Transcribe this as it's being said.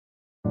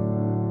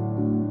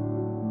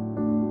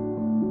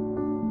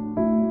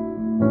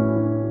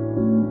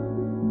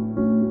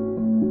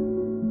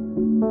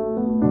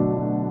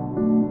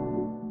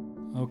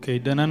Okay,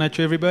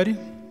 Dananacho everybody.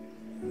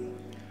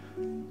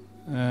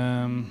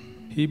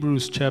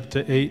 Hebrews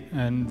chapter 8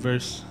 and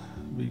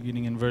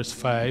beginning in verse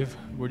 5.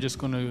 We're just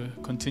going to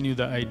continue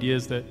the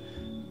ideas that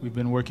we've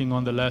been working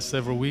on the last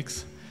several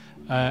weeks.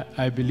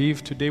 I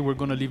believe today we're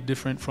going to live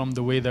different from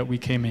the way that we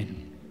came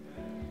in.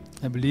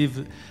 I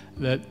believe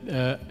that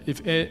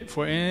if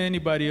for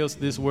anybody else,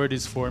 this word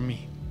is for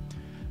me.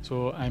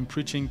 So I'm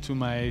preaching to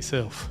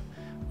myself,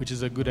 which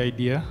is a good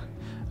idea,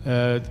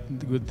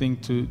 good thing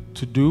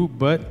to do.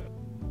 But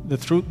the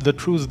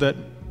truths that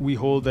we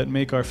hold that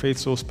make our faith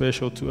so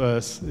special to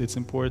us, it's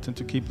important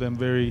to keep them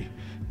very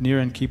near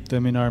and keep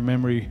them in our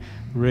memory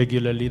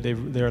regularly.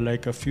 They're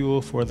like a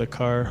fuel for the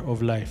car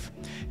of life.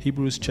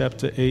 Hebrews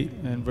chapter 8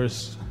 and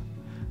verse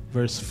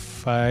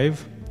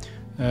 5.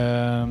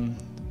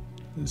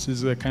 This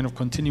is a kind of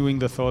continuing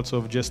the thoughts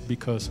of just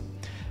because.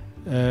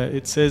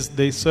 It says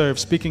they serve,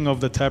 speaking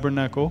of the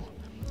tabernacle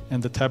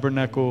and the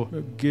tabernacle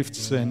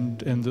gifts and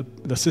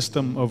the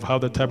system of how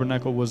the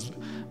tabernacle was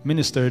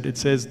ministered. It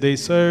says they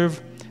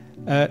serve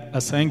at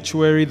a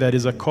sanctuary that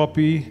is a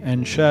copy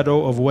and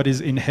shadow of what is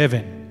in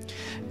heaven.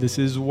 This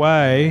is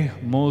why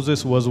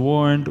Moses was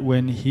warned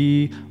when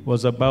he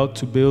was about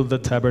to build the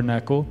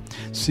tabernacle.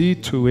 See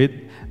to it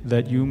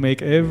that you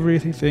make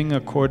everything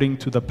according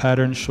to the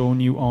pattern shown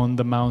you on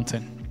the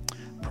mountain.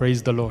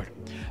 Praise the Lord.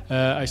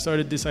 I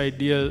started this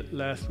idea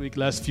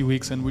last few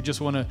weeks, and we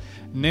just want to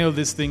nail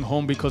this thing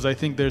home because I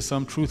think there's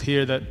some truth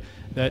here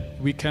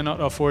that we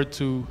cannot afford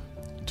to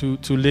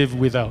live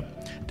without.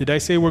 Did I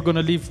say we're going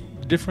to live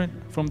different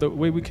from the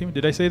way we came?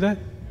 Did I say that?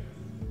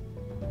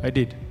 I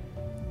did.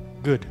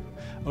 Good.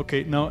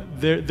 Okay, now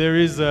there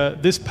is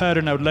this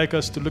pattern. I would like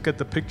us to look at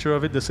the picture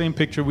of it, the same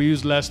picture we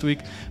used last week,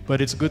 but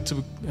it's good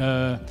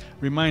to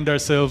remind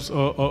ourselves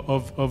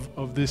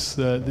of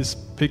this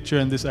picture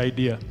and this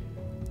idea.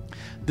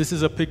 This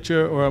is a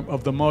picture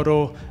of the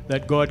model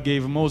that God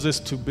gave Moses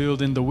to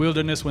build in the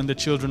wilderness when the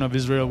children of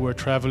Israel were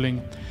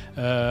traveling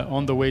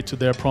on the way to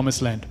their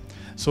promised land.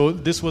 So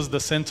this was the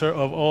center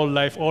of all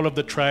life. All of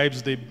the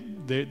tribes,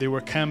 they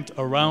were camped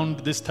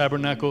around this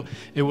tabernacle.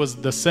 It was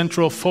the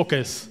central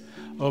focus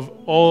of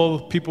all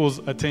people's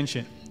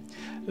attention.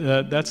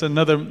 That's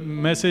another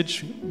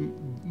message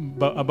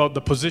about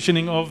the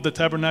positioning of the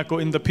tabernacle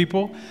in the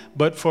people.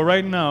 But for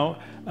right now,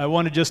 I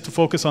wanted just to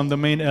focus on the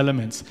main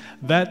elements.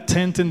 That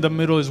tent in the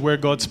middle is where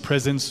God's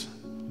presence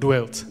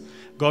dwelt.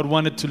 God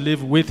wanted to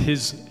live with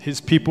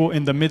his people,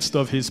 in the midst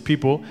of his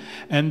people.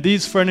 And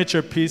these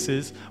furniture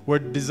pieces were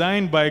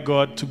designed by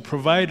God to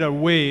provide a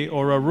way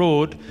or a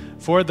road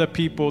for the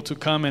people to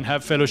come and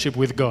have fellowship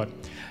with God.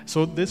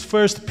 So this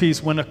first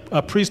piece, when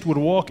a priest would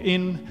walk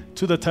in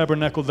to the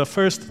tabernacle, the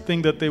first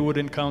thing that they would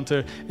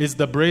encounter is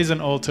the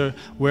brazen altar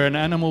where an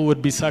animal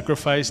would be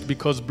sacrificed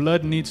because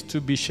blood needs to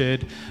be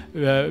shed,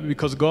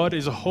 because God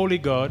is a holy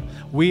God,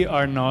 we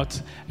are not,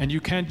 and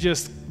you can't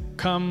just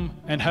come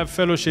and have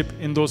fellowship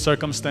in those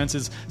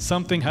circumstances.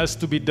 Something has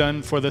to be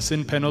done for the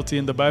sin penalty,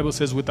 and the Bible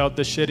says without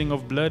the shedding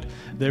of blood,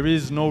 there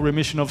is no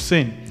remission of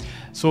sin.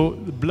 So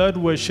the blood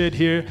was shed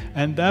here,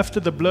 and after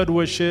the blood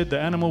was shed, the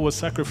animal was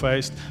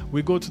sacrificed.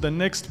 We go to the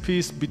next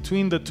piece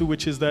between the two,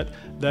 which is that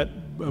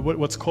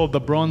what's called the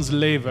bronze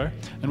laver.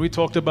 And we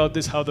talked about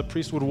this, how the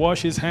priest would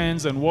wash his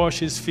hands and wash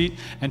his feet,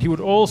 and he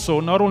would also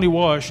not only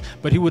wash,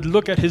 but he would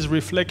look at his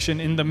reflection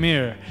in the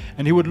mirror,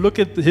 and he would look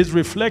at his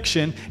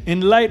reflection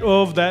in light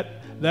of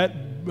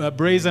that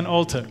brazen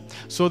altar.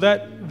 So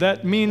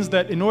that means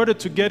that in order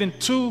to get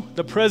into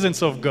the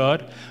presence of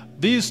God,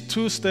 these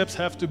two steps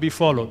have to be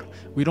followed.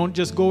 We don't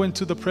just go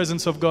into the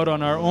presence of God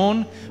on our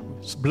own.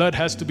 Blood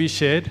has to be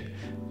shed.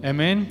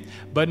 Amen.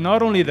 But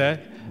not only that,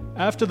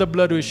 after the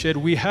blood is shed,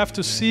 we have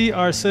to see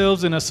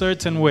ourselves in a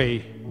certain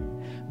way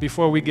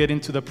before we get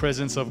into the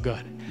presence of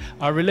God.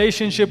 Our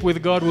relationship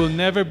with God will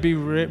never be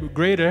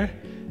greater,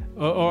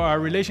 or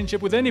our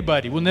relationship with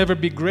anybody will never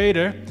be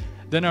greater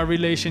than our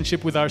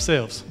relationship with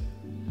ourselves.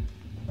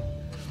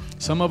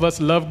 Some of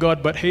us love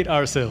God but hate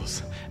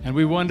ourselves. And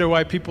we wonder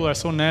why people are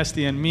so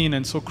nasty and mean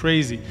and so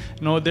crazy.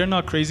 No, they're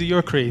not crazy,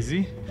 you're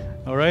crazy.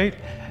 All right?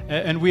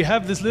 And we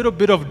have this little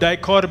bit of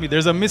dichotomy.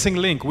 There's a missing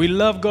link. We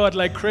love God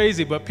like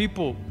crazy, but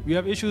we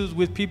have issues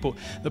with people.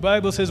 The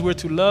Bible says we're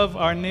to love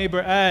our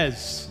neighbor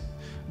as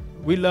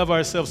we love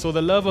ourselves. So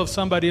the love of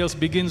somebody else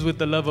begins with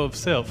the love of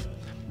self.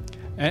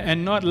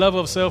 And not love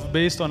of self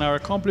based on our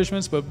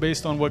accomplishments, but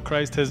based on what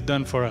Christ has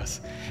done for us.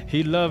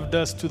 He loved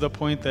us to the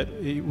point that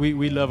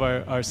we love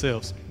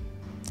ourselves.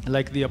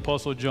 Like the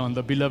Apostle John,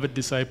 the beloved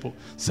disciple,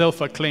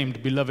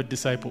 self-acclaimed beloved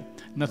disciple.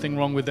 Nothing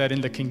wrong with that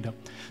in the kingdom.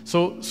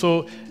 So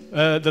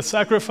the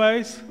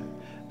sacrifice,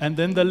 and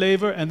then the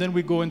laver, and then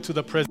we go into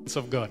the presence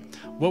of God.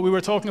 What we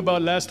were talking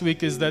about last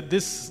week is that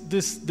this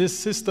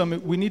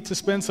system, we need to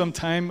spend some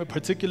time,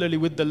 particularly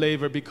with the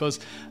laver, because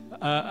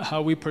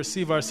how we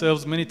perceive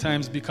ourselves many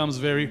times becomes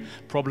very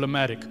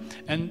problematic.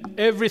 And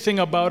everything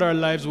about our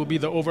lives will be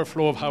the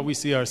overflow of how we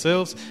see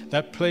ourselves.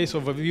 That place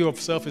of a view of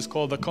self is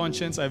called the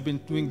conscience. I've been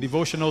doing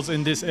devotionals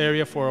in this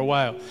area for a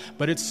while,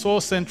 but it's so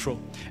central.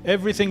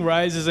 Everything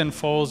rises and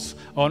falls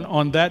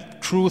on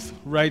that truth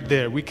right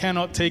there. We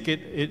cannot take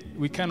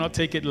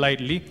it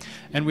lightly,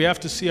 and we have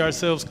to see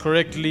ourselves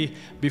correctly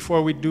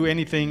before we do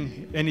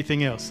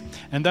anything else.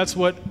 And that's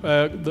why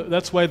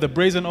the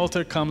brazen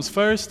altar comes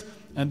first,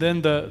 and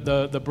then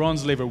the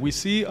bronze laver. We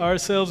see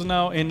ourselves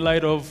now in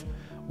light of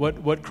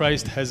what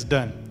Christ has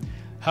done.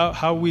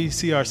 How we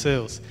see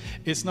ourselves.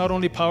 It's not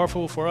only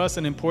powerful for us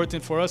and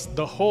important for us,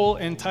 the whole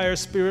entire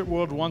spirit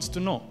world wants to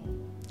know.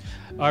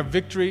 Our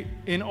victory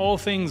in all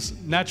things,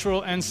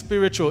 natural and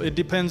spiritual, it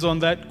depends on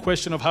that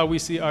question of how we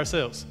see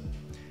ourselves.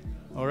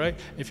 All right?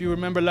 If you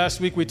remember last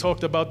week, we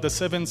talked about the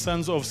 7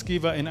 sons of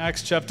Sceva in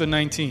Acts chapter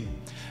 19.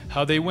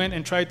 How they went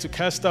and tried to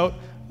cast out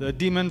the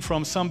demon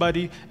from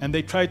somebody, and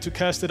they tried to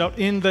cast it out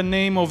in the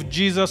name of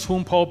Jesus,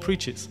 whom Paul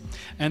preaches.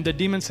 And the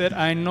demon said,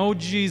 I know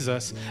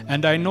Jesus,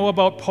 and I know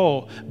about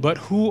Paul, but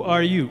who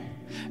are you?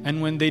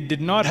 And when they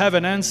did not have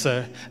an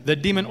answer, the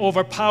demon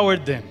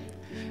overpowered them.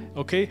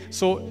 Okay?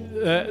 So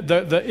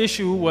the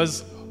issue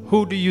was,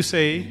 who do you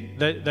say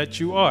that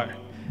you are?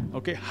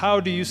 Okay?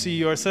 How do you see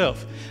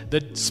yourself?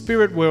 The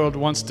spirit world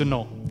wants to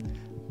know.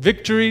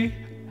 Victory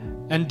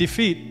and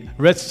defeat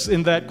rests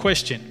in that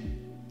question.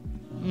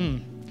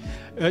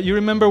 You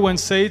remember when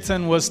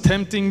Satan was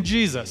tempting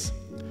Jesus,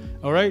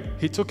 all right?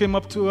 He took him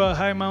up to a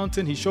high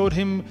mountain. He showed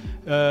him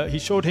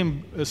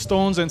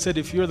stones and said,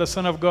 if you're the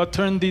Son of God,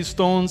 turn these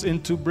stones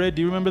into bread.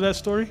 Do you remember that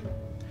story?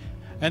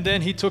 And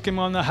then he took him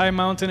on a high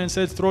mountain and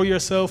said, throw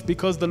yourself,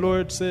 because the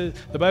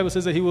Bible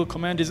says that he will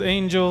command his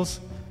angels.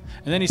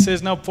 And then he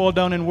says, now fall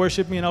down and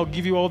worship me and I'll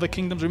give you all the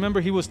kingdoms.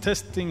 Remember, he was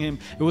testing him.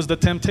 It was the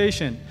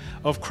temptation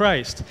of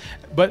Christ.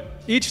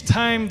 But each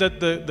time that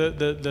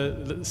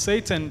the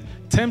Satan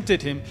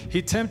tempted him,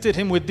 he tempted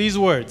him with these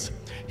words.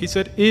 He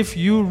said, if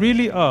you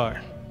really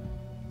are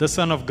the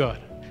Son of God,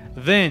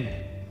 then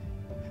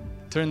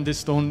turn this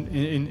stone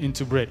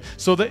into bread.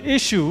 So the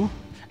issue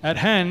at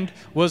hand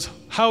was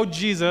how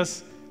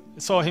Jesus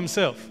saw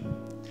himself.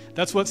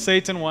 That's what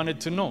Satan wanted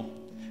to know.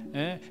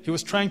 He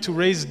was trying to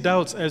raise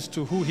doubts as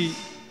to who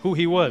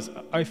he was,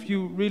 if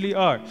you really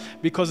are.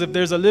 Because if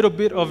there's a little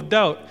bit of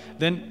doubt,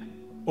 then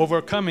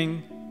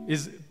overcoming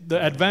is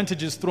the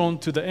advantage is thrown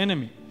to the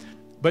enemy.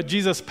 But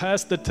Jesus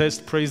passed the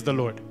test, praise the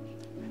Lord.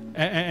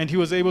 And he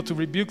was able to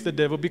rebuke the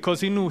devil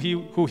because he knew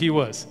who he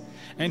was.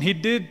 And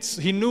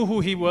he knew who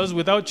he was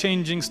without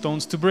changing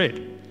stones to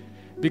bread.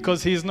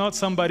 Because he's not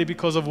somebody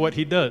because of what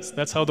he does.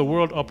 That's how the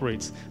world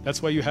operates.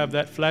 That's why you have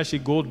that flashy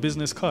gold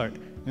business card.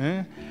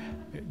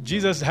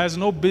 Jesus has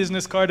no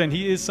business card, and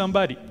he is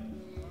somebody.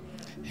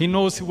 He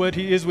knows what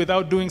he is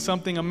without doing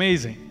something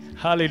amazing.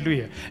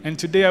 Hallelujah. And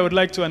today I would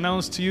like to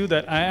announce to you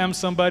that I am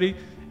somebody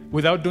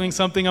without doing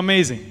something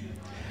amazing.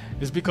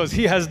 It's because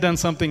he has done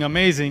something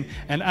amazing,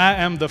 and I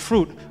am the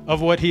fruit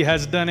of what he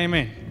has done.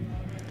 Amen.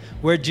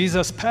 Where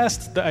Jesus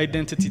passed the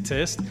identity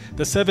test,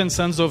 the 7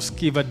 sons of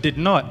Sceva did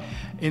not.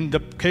 In the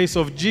case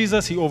of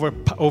Jesus, he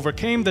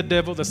overcame the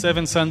devil. The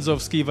 7 sons of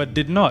Sceva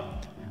did not.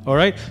 All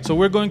right? So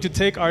we're going to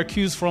take our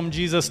cues from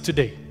Jesus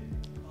today.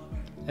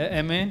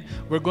 Amen?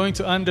 We're going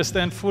to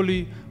understand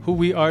fully who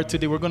we are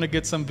today. We're going to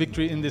get some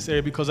victory in this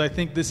area because I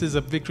think this is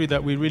a victory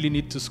that we really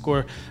need to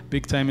score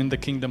big time in the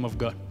kingdom of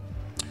God.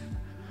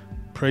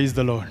 Praise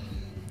the Lord.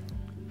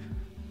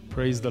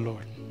 Praise the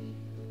Lord.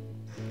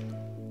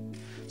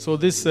 So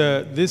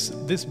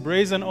this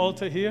brazen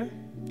altar here.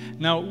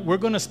 Now we're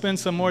going to spend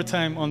some more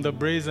time on the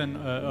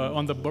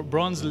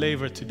bronze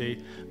laver today,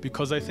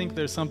 because I think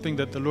there's something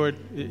that the Lord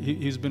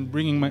He's been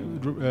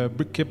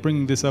kept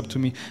bringing this up to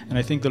me, and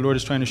I think the Lord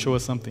is trying to show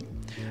us something.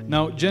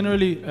 Now,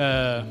 generally,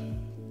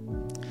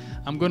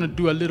 I'm going to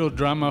do a little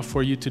drama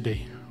for you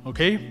today.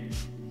 Okay?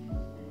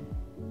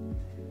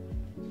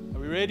 Are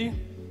we ready?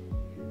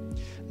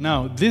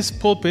 Now, this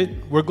pulpit,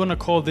 we're going to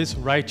call this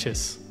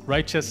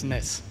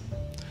righteousness.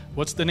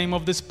 What's the name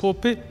of this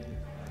pulpit?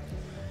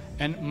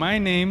 And my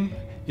name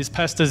is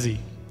Pastor Z.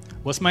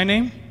 What's my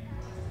name?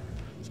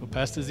 So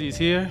Pastor Z is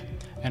here,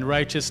 and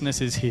righteousness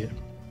is here.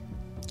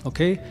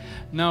 Okay?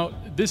 Now,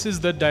 this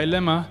is the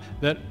dilemma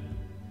that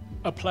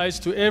applies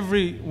to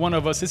every one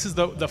of us. This is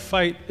the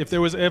fight. If there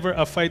was ever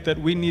a fight that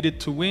we needed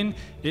to win,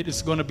 it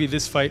is going to be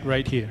this fight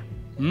right here.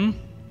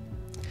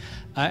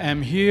 I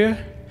am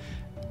here.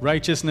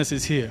 Righteousness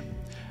is here.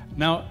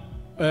 Now,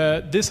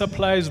 this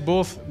applies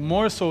both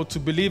more so to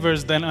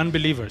believers than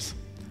unbelievers.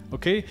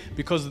 Okay?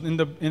 Because in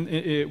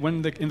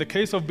the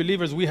case of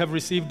believers, we have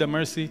received the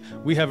mercy,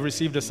 we have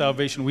received the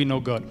salvation, we know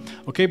God.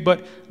 Okay?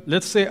 But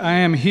let's say I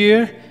am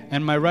here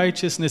and my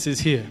righteousness is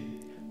here.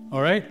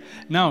 All right?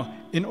 Now,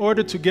 in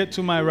order to get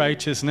to my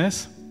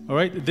righteousness, all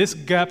right, this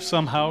gap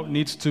somehow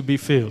needs to be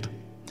filled.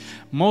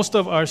 Most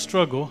of our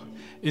struggle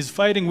is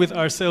fighting with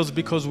ourselves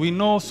because we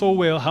know so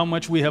well how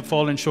much we have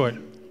fallen short.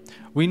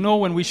 We know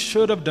when we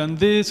should have done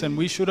this and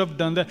we should have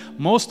done that.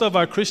 Most of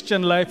our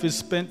Christian life is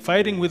spent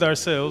fighting with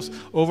ourselves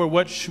over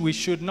what we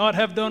should not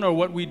have done or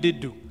what we did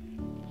do.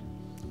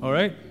 All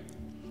right?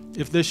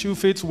 If the shoe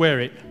fits,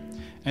 wear it.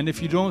 And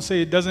if you don't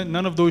say it doesn't,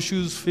 none of those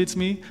shoes fits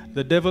me,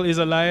 the devil is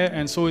a liar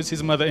and so is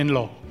his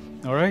mother-in-law.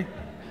 All right?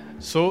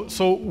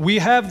 So we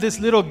have this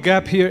little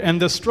gap here,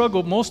 and the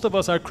struggle, most of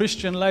us, our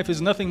Christian life is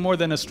nothing more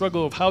than a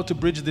struggle of how to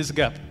bridge this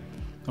gap.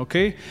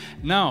 Okay?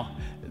 Now,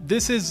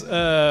 this is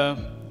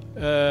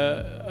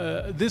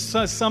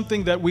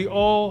something that we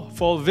all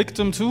fall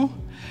victim to,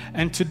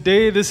 and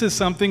today this is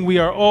something we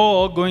are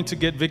all going to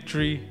get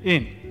victory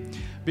in.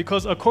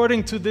 Because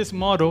according to this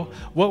model,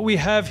 what we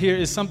have here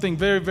is something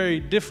very, very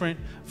different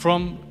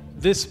from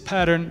this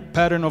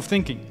pattern of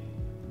thinking.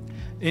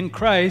 In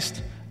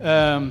Christ,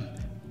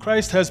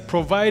 Christ has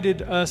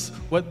provided us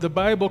what the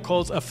Bible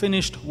calls a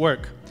finished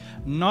work.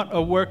 Not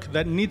a work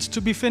that needs to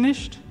be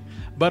finished,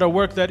 but a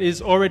work that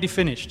is already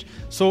finished.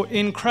 So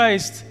in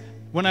Christ,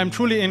 when I'm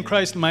truly in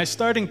Christ, my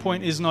starting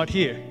point is not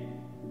here.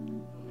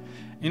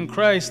 In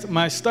Christ,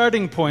 my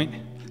starting point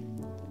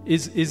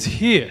is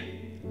here,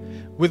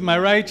 with my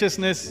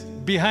righteousness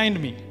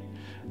behind me.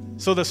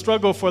 So the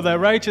struggle for that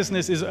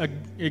righteousness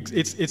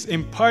it's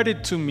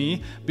imparted to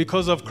me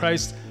because of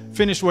Christ's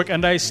finished work,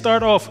 and I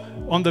start off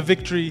on the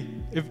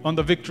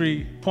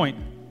victory point.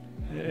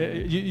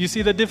 You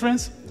see the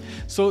difference?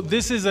 So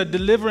this is a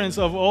deliverance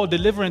of all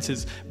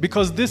deliverances,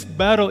 because this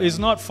battle is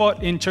not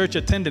fought in church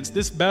attendance.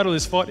 This battle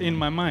is fought in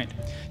my mind.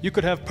 You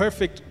could have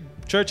perfect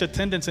church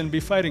attendance and be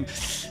fighting.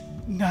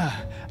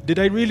 Did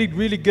I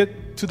really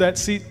get to that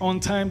seat on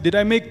time? Did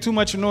I make too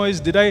much noise?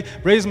 Did I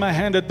raise my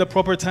hand at the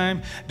proper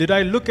time? Did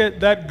I look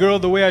at that girl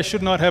the way I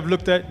should not have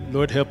looked at?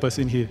 Lord help us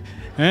in here.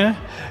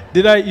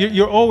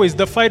 You're always,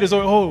 the fight is,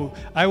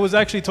 I was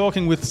actually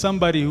talking with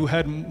somebody who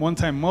had one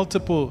time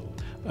multiple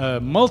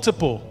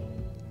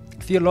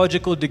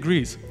theological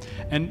degrees.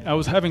 And I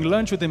was having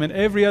lunch with him, and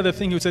every other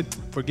thing he would say,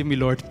 forgive me,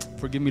 Lord,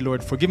 forgive me,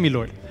 Lord, forgive me,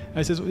 Lord.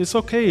 I said, it's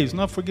okay, it's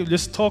not forgive,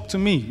 just talk to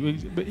me.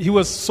 But he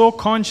was so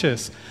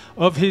conscious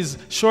of his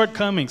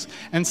shortcomings.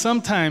 And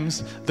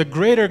sometimes the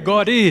greater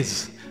God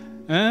is,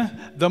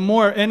 the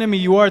more enemy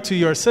you are to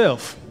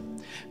yourself,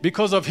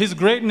 because of his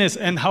greatness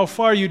and how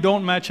far you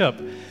don't match up.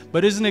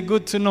 But isn't it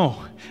good to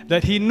know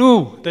that he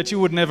knew that you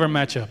would never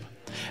match up?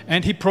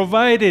 And he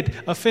provided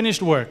a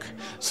finished work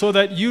so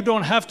that you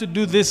don't have to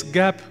do this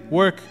gap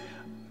work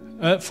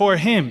for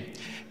him.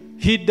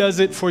 He does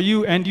it for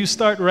you, and you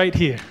start right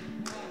here.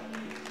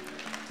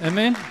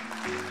 Amen?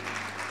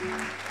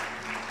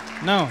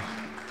 Now,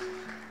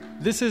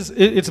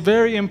 it's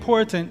very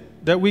important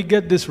that we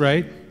get this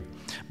right,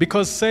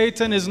 because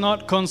Satan is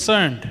not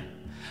concerned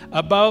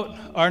about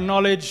our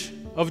knowledge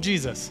of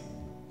Jesus.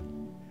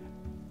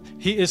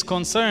 He is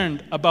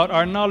concerned about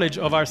our knowledge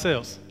of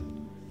ourselves.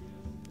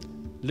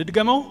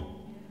 Lidgamo?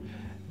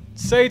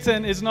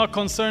 Satan is not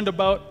concerned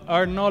about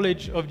our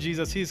knowledge of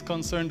Jesus. He's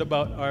concerned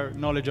about our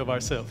knowledge of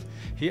ourselves.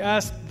 He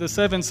asked the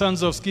 7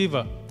 sons of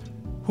Sceva,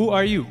 who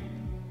are you?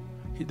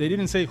 They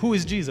didn't say, who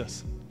is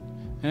Jesus?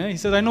 He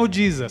said, I know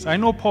Jesus. I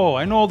know Paul.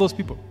 I know all those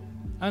people.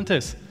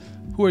 Antes,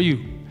 who are you?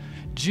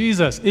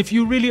 Jesus, if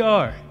you really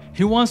are,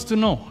 he wants to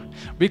know.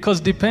 Because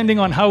depending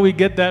on how we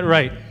get that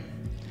right,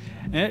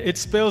 it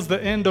spells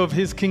the end of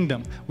his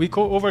kingdom. We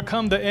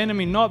overcome the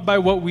enemy not by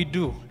what we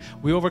do.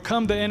 We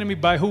overcome the enemy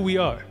by who we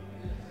are.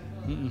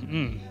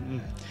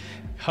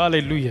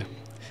 Hallelujah.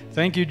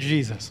 Thank you,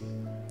 Jesus.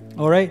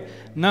 All right.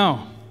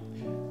 Now,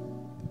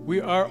 we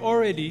are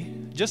already,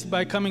 just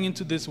by coming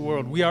into this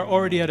world, we are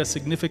already at a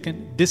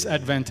significant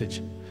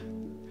disadvantage.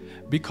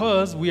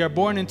 Because we are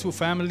born into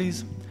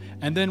families,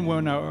 and then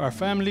when our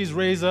families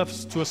raise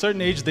us to a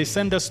certain age, they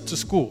send us to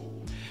school.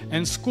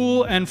 And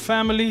school and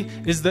family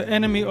is the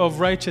enemy of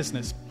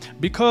righteousness,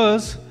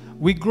 because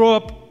we grow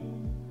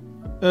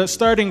up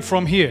starting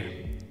from here.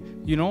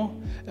 You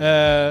know,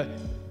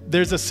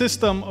 there's a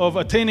system of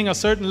attaining a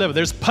certain level.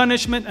 There's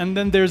punishment and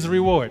then there's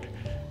reward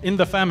in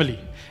the family.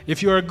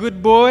 If you're a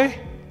good boy,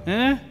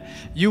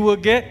 you will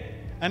get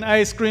an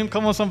ice cream.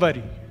 Come on,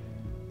 somebody.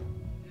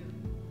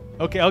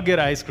 Okay, I'll get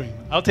ice cream.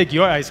 I'll take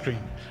your ice cream.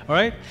 All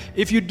right?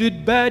 If you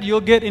did bad, you'll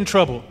get in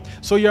trouble.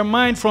 So your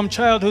mind from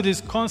childhood is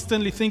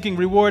constantly thinking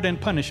reward and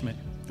punishment.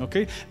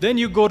 Okay? Then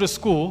you go to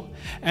school,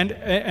 and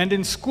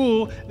in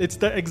school, it's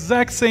the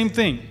exact same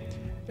thing.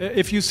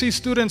 If you see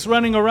students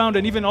running around,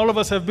 and even all of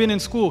us have been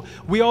in school,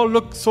 we all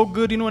look so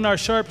good, in our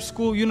sharp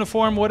school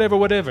uniform,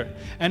 whatever,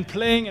 and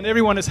playing, and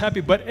everyone is happy.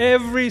 But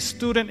every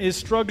student is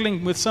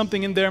struggling with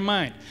something in their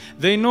mind.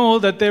 They know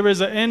that there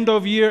is an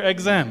end-of-year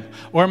exam,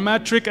 or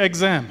matric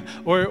exam,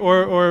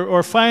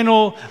 or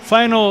final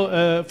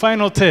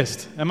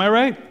test. Am I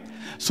right?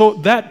 So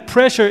that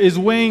pressure is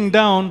weighing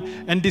down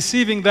and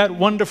deceiving that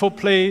wonderful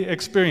play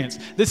experience.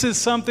 This is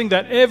something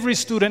that every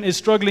student is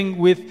struggling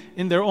with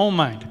in their own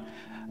mind.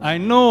 I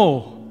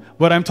know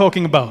what I'm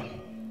talking about.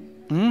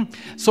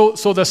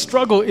 So the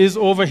struggle is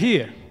over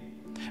here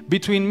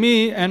between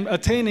me and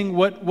attaining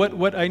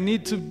what I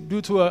need to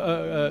do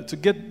to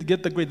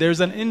get the grade. There's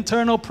an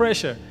internal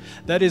pressure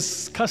that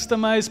is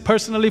customized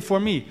personally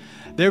for me.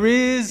 there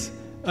is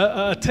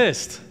a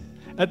test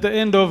at the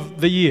end of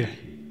the year.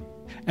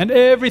 And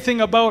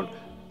everything about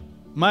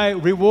my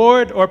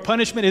reward or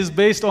punishment is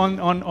based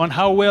on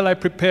how well I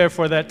prepare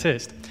for that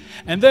test.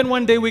 And then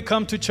one day we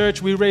come to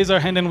church, we raise our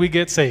hand and we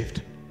get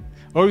saved.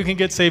 Or we can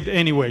get saved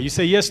anywhere. You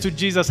say yes to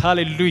Jesus,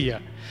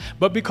 hallelujah.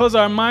 But because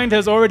our mind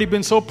has already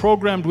been so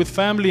programmed with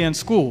family and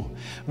school,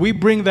 we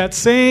bring that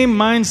same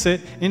mindset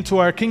into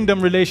our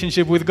kingdom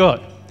relationship with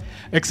God.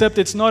 Except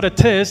it's not a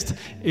test,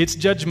 it's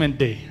judgment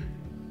day.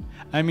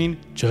 I mean,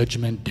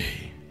 judgment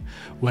day.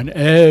 When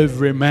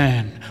every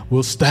man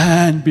will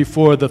stand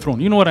before the throne.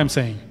 You know what I'm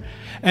saying?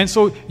 And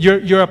so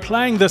you're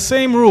applying the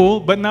same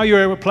rule, but now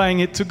you're applying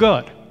it to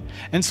God.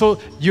 And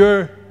so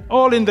you're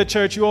all in the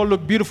church, you all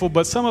look beautiful,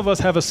 but some of us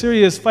have a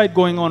serious fight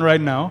going on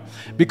right now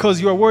because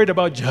you are worried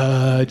about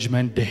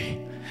judgment day.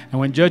 And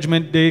when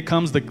judgment day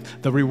comes,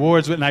 the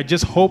rewards, and I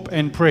just hope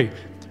and pray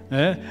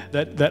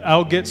that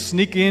I'll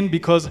sneak in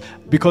because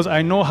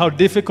I know how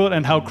difficult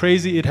and how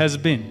crazy it has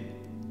been.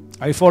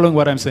 Are you following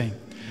what I'm saying?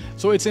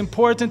 So it's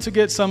important to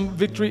get some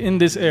victory in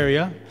this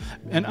area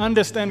and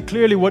understand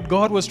clearly what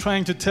God was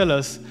trying to tell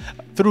us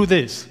through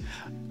this.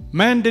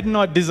 Man did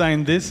not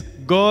design this,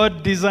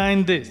 God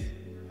designed this.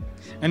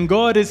 And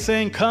God is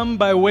saying, come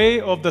by way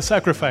of the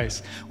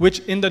sacrifice, which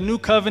in the new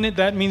covenant,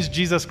 that means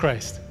Jesus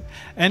Christ.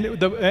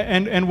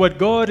 And what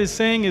God is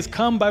saying is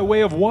come by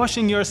way of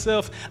washing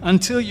yourself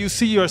until you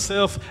see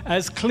yourself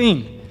as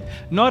clean.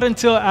 Not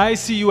until I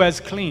see you as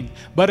clean,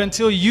 but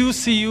until you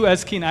see you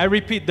as clean. I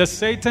repeat,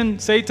 Satan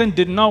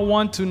did not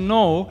want to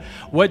know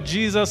what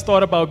Jesus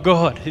thought about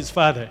God, his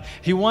Father.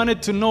 He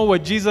wanted to know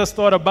what Jesus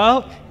thought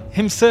about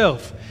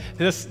himself.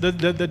 The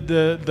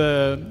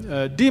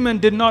demon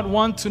did not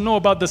want to know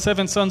about the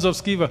 7 sons of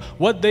Sceva,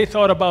 what they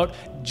thought about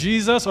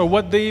Jesus or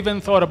what they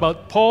even thought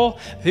about Paul.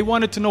 They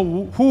wanted to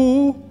know,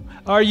 who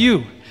are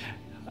you?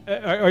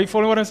 Are you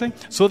following what I'm saying?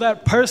 So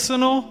that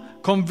personal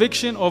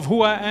conviction of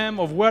who I am,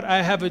 of what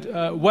I have,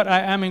 what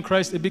I am in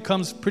Christ, it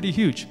becomes pretty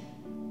huge.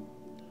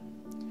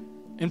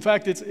 In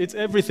fact, it's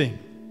everything.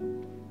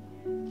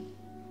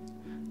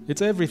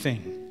 It's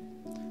everything.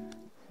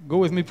 Go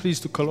with me,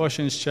 please, to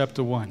Colossians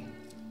chapter 1.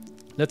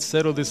 Let's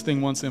settle this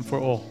thing once and for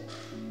all.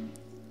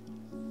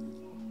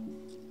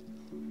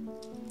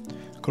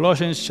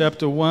 Colossians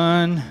chapter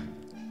 1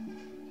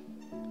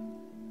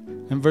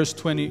 and verse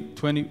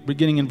 20,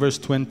 beginning in verse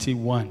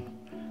 21.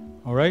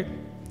 All right?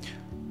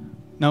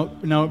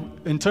 Now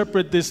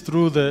interpret this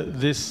through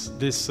this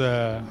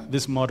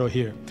motto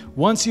here.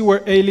 Once you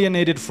were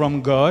alienated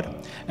from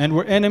God and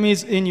were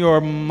enemies in your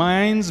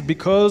minds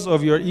because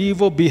of your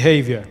evil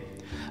behavior.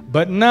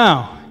 But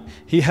now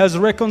he has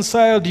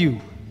reconciled you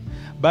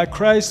by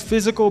Christ's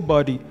physical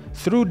body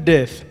through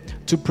death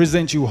to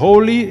present you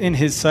holy in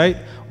his sight,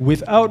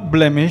 without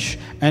blemish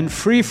and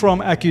free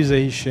from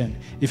accusation,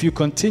 if you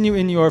continue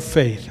in your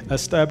faith,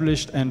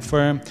 established and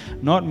firm,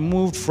 not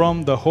moved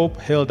from the hope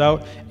held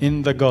out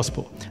in the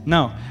gospel.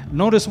 Now,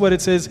 notice what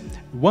it says.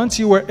 Once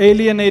you were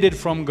alienated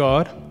from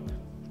God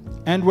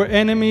and were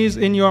enemies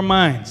in your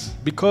minds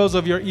because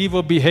of your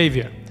evil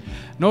behavior.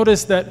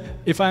 Notice that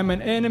if I'm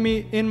an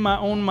enemy in my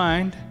own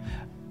mind,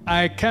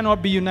 I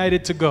cannot be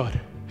united to God.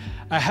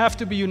 I have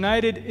to be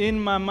united in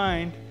my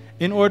mind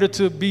in order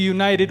to be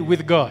united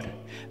with God.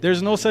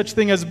 There's no such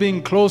thing as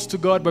being close to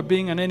God but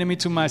being an enemy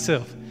to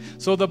myself.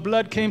 So the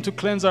blood came to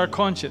cleanse our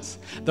conscience.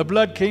 The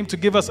blood came to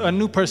give us a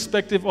new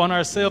perspective on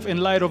ourselves in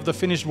light of the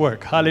finished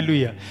work.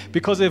 Hallelujah.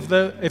 Because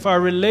if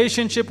our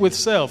relationship with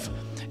self,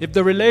 if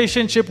the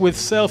relationship with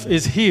self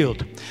is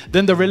healed,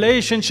 then the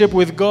relationship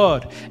with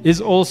God is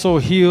also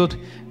healed.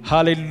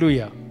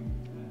 Hallelujah.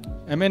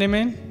 Amen,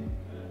 amen?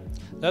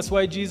 That's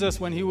why Jesus,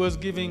 when he was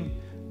giving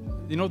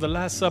the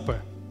Last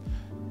Supper,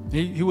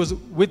 he was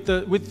with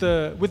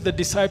the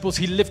disciples.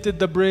 He lifted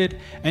the bread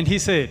and he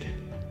said,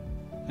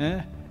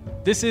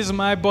 this is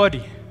my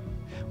body,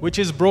 which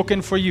is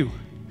broken for you.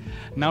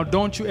 Now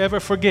don't you ever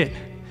forget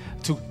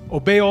to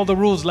obey all the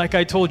rules like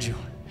I told you.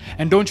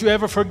 And don't you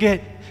ever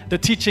forget the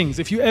teachings.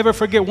 If you ever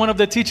forget one of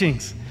the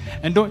teachings,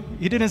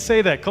 he didn't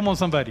say that. Come on,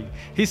 somebody.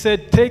 He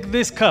said, take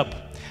this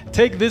cup,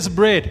 take this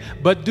bread,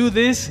 but do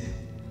this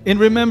in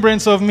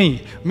remembrance of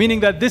me, meaning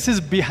that this is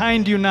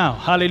behind you now.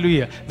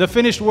 Hallelujah. The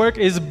finished work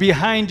is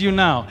behind you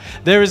now.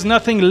 There is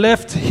nothing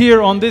left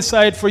here on this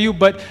side for you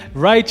but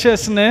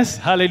righteousness.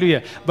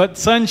 Hallelujah. But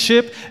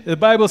sonship, the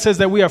Bible says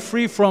that we are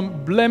free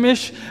from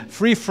blemish,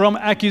 free from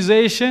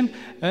accusation,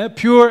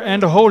 pure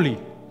and holy.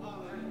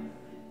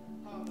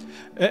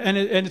 And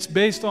it's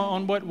based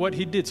on what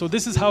he did. So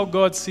this is how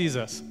God sees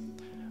us.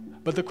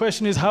 But the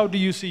question is, how do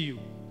you see you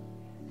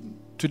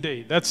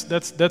today? That's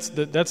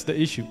the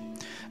issue.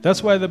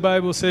 That's why the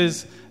Bible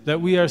says that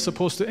we are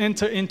supposed to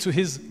enter into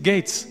his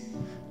gates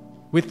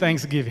with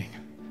thanksgiving.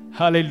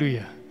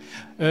 Hallelujah.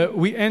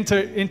 We enter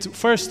into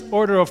first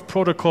order of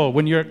protocol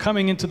when you're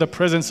coming into the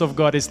presence of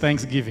God is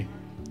thanksgiving.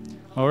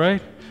 All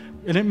right?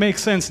 And it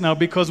makes sense now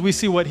because we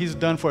see what he's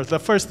done for us. The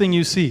first thing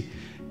you see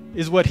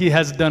is what he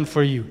has done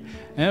for you.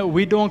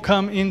 We don't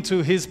come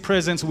into his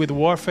presence with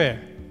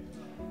warfare.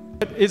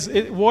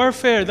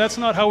 Warfare, that's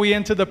not how we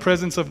enter the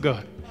presence of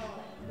God.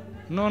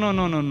 No, no,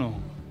 no, no, no.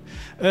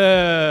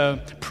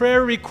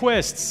 Prayer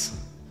requests.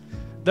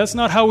 That's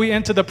not how we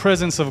enter the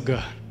presence of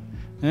God.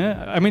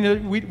 I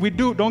mean, we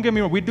do, don't get me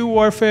wrong, we do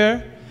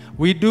warfare,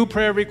 we do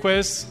prayer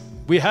requests,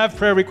 we have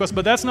prayer requests,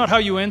 but that's not how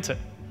you enter.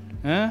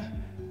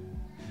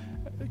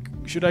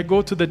 Should I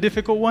go to the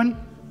difficult one?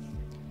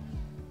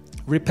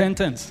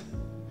 Repentance.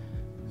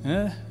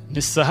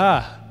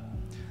 Nisaha.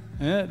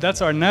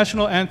 That's our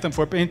national anthem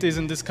for painters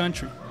in this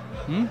country.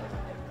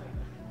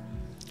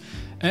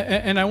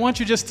 And I want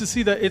you just to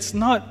see that it's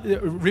not,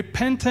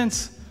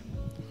 repentance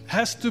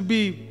has to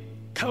be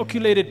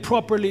calculated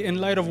properly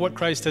in light of what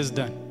Christ has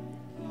done.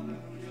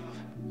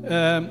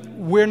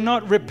 We're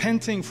not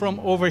repenting from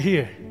over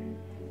here.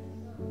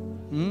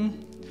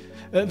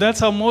 That's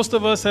how most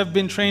of us have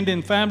been trained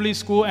in family,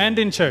 school, and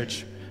in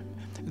church.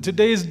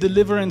 Today is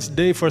Deliverance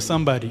Day for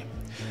somebody.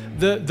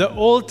 The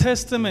Old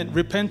Testament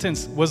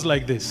repentance was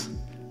like this,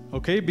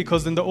 okay?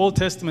 Because in the Old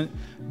Testament,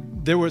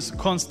 there was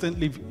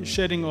constantly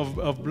shedding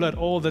of blood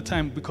all the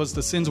time because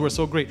the sins were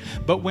so great.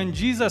 But when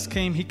Jesus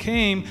came, he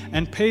came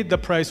and paid the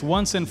price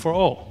once and for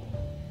all.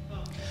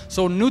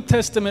 So New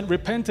Testament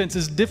repentance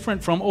is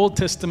different from Old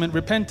Testament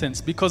repentance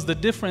because the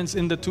difference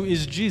in the two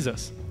is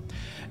Jesus.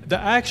 The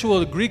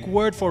actual Greek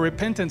word for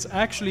repentance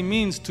actually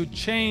means to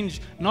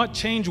change, not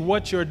change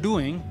what you're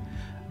doing,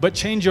 but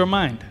change your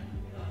mind.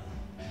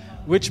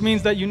 Which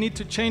means that you need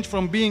to change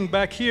from being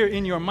back here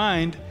in your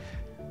mind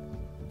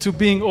to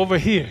being over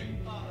here.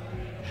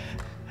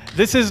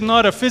 This is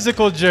not a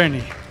physical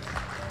journey.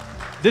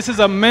 This is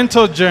a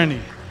mental journey.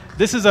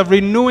 This is a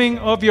renewing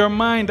of your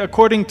mind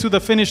according to the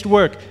finished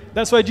work.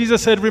 That's why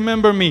Jesus said,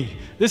 remember me.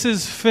 This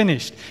is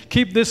finished.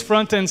 Keep this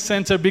front and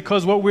center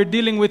because what we're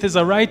dealing with is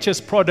a righteous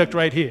product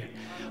right here.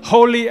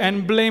 Holy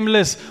and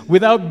blameless,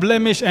 without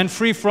blemish and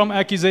free from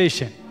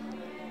accusation.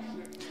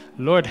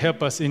 Lord,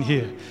 help us in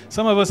here.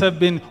 Some of us have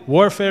been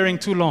warfaring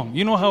too long.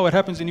 You know how it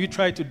happens when you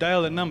try to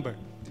dial a number.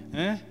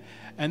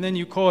 And then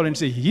you call and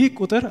say,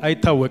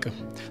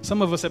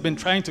 some of us have been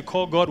trying to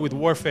call God with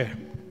warfare.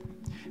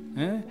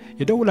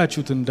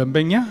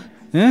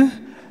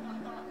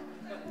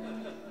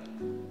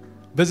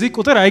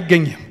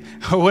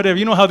 Whatever.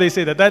 You know how they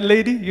say that? That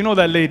lady? You know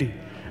that lady?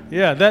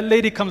 Yeah, that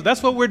lady comes.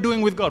 That's what we're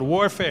doing with God.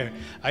 Warfare.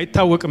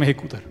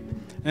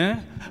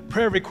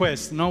 Prayer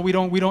requests. No, we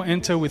don't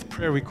enter with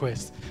prayer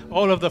requests.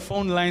 All of the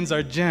phone lines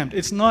are jammed.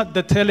 It's not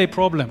the tele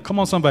problem. Come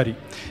on, somebody.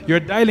 You're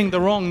dialing the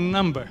wrong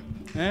number.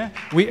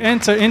 We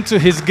enter into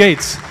his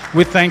gates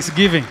with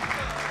thanksgiving.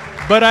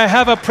 But I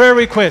have a prayer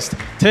request.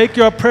 Take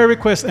your prayer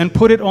request and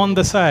put it on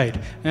the side.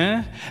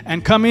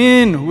 And come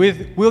in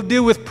we'll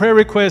deal with prayer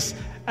requests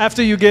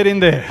after you get in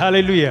there.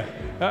 Hallelujah.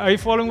 Are you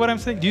following what I'm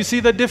saying? Do you see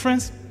the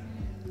difference?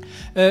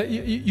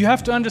 You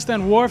have to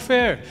understand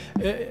warfare.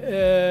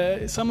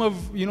 Some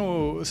of,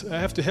 I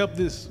have to help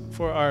this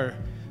for our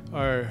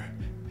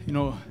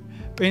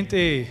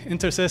Pente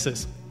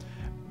intercessors.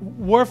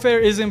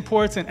 Warfare is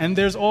important, and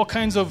there's all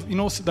kinds of,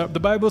 the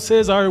Bible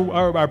says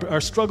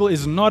our struggle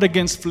is not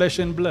against flesh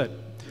and blood,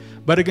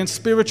 but against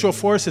spiritual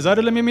forces.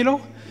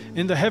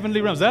 In the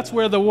heavenly realms. That's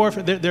where the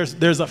warfare,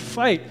 there's a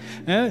fight.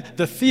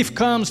 The thief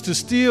comes to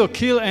steal,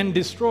 kill, and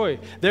destroy.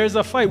 There's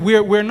a fight.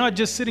 We're not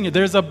just sitting here.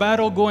 There's a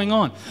battle going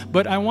on.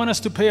 But I want us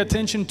to pay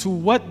attention to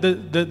what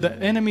the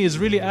enemy is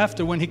really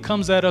after when he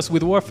comes at us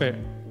with warfare.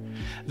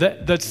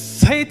 That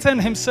Satan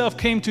himself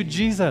came to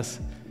Jesus.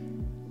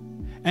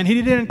 And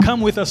he didn't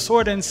come with a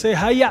sword and say,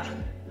 Hiya.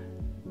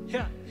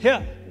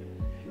 Yeah.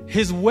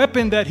 His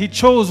weapon that he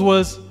chose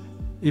was,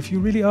 if you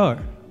really are.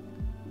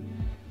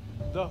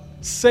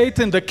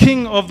 Satan, the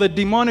king of the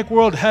demonic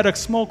world, had a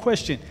small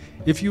question.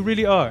 If you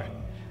really are.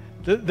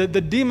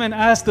 The demon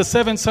asked the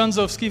 7 sons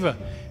of Sceva,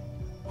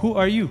 who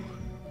are you?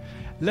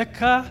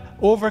 Lekka,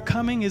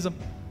 overcoming is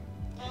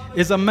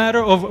a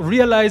matter of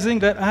realizing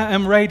that I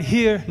am right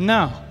here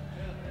now.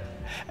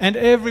 And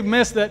every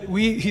mess that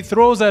he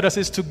throws at us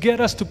is to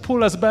get us, to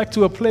pull us back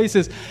to a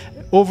places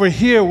over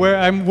here where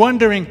I'm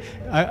wondering,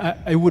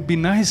 it would be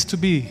nice to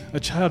be a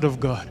child of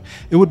God.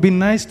 It would be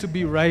nice to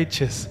be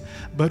righteous.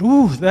 But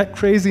that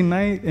crazy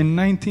night in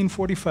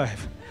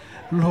 1945,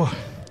 Lord,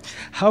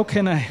 how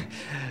can I?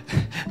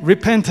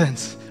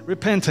 Repentance,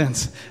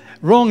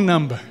 wrong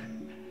number.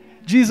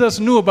 Jesus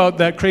knew about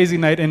that crazy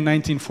night in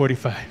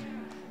 1945.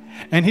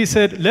 And he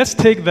said, let's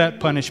take that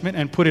punishment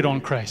and put it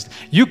on Christ.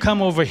 You come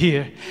over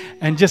here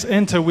and just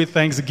enter with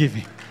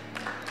thanksgiving.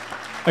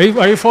 Are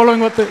you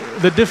following what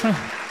the difference?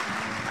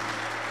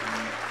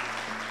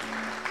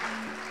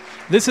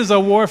 This is a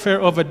warfare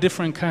of a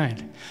different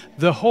kind.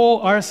 The whole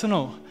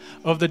arsenal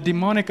of the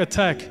demonic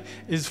attack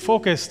is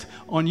focused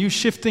on you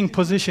shifting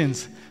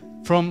positions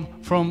from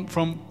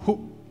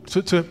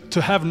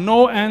to have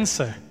no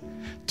answer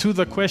to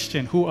the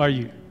question, who are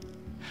you?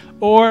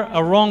 Or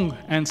a wrong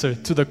answer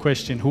to the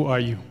question, who are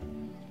you?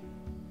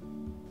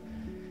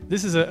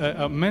 This is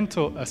a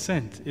mental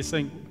assent. It's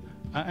saying,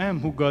 I am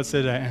who God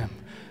said I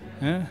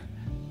am.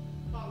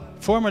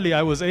 Formerly,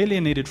 I was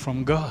alienated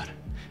from God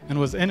and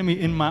was enemy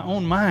in my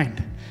own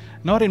mind,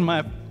 not in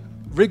my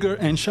rigor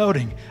and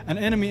shouting, an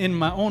enemy in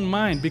my own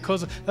mind,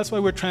 because that's why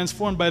we're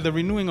transformed by the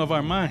renewing of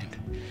our mind.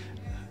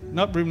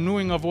 Not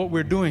renewing of what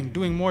we're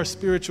doing more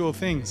spiritual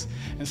things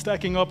and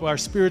stacking up our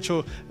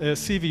spiritual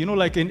CV. You know,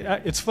 like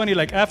it's funny,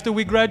 like after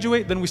we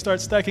graduate, then we start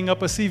stacking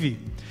up a CV,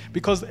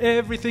 because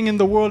everything in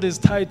the world is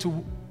tied to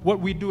what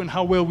we do and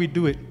how well we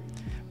do it.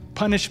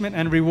 Punishment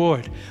and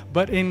reward.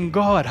 But in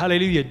God,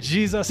 hallelujah,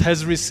 Jesus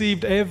has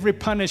received every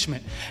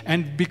punishment.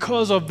 And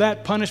because of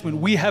that punishment,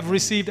 we have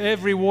received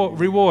every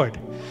reward,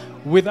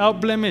 without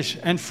blemish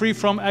and free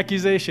from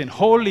accusation,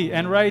 holy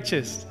and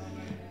righteous.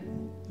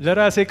 Let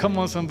us say, come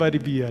on, somebody,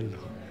 be Allah.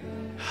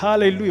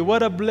 Hallelujah.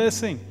 What a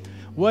blessing.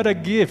 What a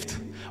gift.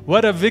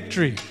 What a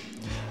victory.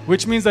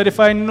 Which means that if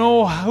I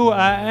know who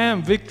I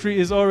am, victory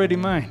is already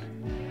mine.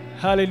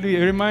 Hallelujah.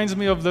 It reminds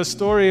me of the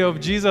story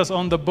of Jesus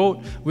on the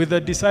boat with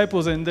the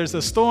disciples, and there's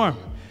a storm.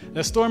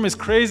 The storm is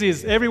crazy.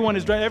 Everyone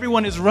is dry.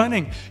 Everyone is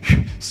running,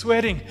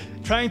 sweating,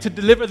 trying to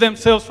deliver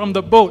themselves from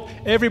the boat.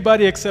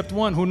 Everybody except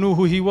one who knew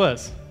who he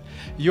was.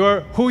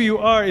 Who you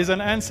are is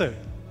an answer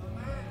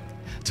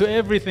to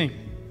everything.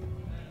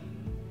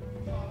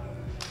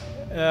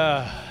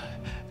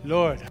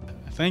 Lord,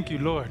 thank you,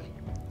 Lord.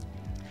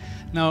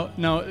 Now,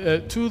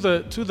 to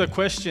the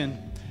question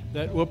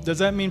that, well, does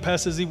that mean,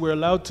 Pastor Z, we're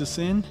allowed to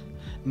sin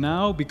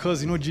now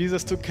because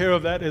Jesus took care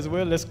of that as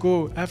well? Let's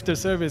go after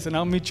service, and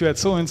I'll meet you at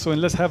so and so,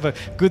 and let's have a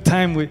good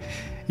time with.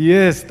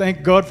 Yes,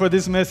 thank God for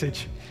this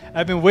message.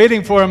 I've been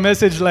waiting for a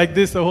message like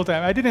this the whole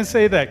time. I didn't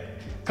say that.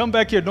 Come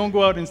back here. Don't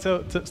go out and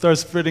start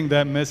spreading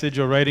that message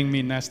or writing me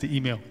a nasty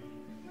email.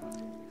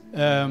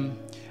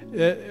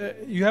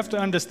 You have to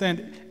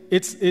understand.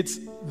 It's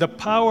the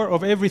power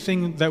of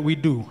everything that we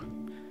do.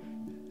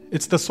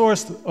 It's the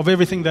source of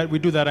everything that we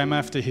do that I'm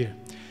after here.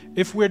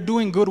 If we're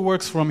doing good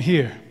works from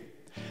here,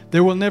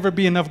 there will never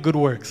be enough good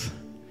works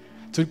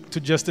to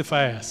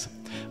justify us.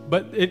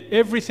 But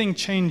everything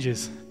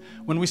changes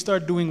when we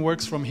start doing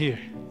works from here.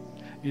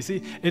 You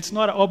see, it's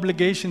not an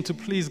obligation to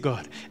please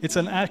God. It's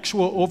an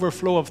actual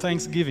overflow of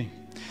thanksgiving.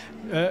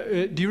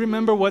 Do you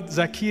remember what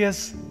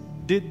Zacchaeus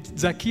did?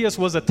 Zacchaeus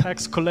was a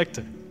tax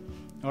collector.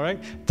 All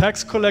right,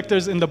 tax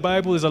collectors in the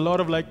Bible is a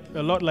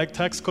lot like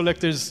tax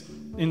collectors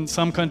in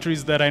some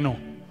countries that I know.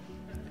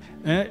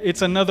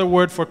 It's another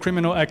word for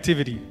criminal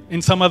activity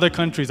in some other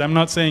countries. I'm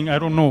not saying I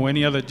don't know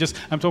any other.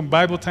 I'm talking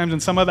Bible times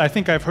and some other. I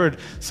think I've heard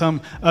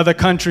some other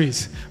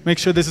countries. Make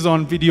sure this is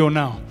on video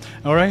now.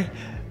 All right.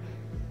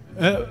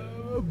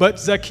 But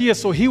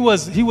Zacchaeus, so he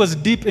was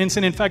deep in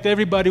sin. In fact,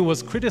 everybody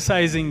was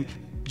criticizing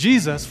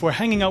Jesus for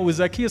hanging out with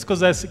Zacchaeus because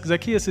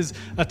Zacchaeus is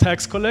a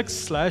tax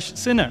collector /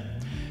 sinner.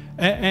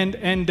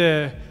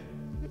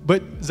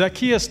 But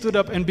Zacchaeus stood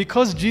up, and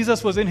because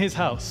Jesus was in his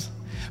house,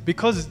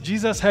 because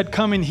Jesus had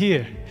come in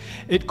here,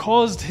 it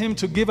caused him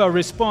to give a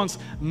response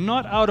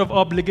not out of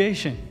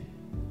obligation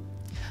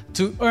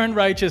to earn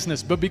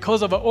righteousness, but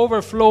because of an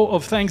overflow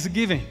of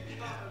thanksgiving.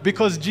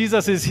 Because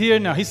Jesus is here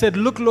now. He said,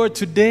 look, Lord,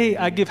 today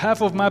I give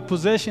half of my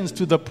possessions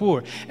to the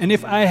poor. And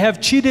if I have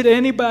cheated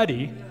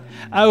anybody,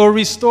 I will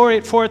restore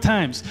it 4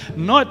 times.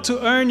 Not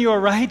to earn your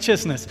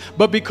righteousness,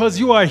 but because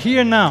you are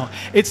here now.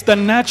 It's the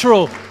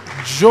natural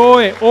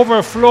joy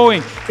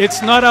overflowing.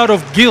 It's not out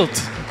of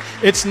guilt.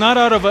 It's not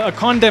out of a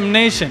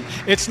condemnation.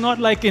 It's not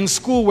like in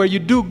school where you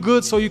do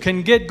good so you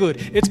can get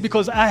good. It's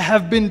because I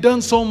have been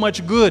done so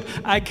much good,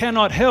 I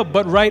cannot help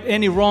but right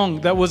any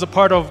wrong that was a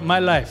part of my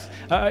life.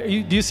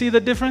 Do you see the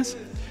difference?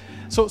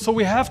 So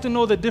we have to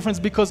know the difference,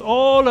 because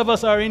all of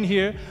us are in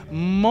here.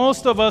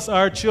 Most of us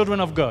are children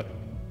of God.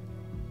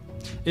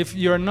 If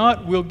you're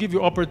not, we'll give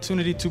you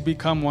opportunity to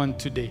become one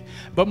today.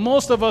 But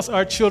most of us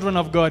are children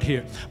of God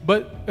here.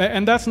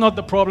 And that's not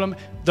the problem.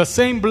 The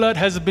same blood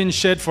has been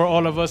shed for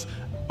all of us.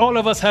 All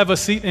of us have a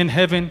seat in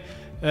heaven,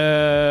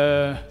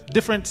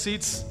 different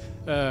seats.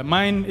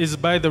 Mine is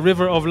by the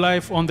river of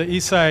life on the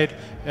east side,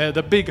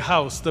 the big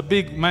house, the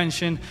big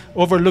mansion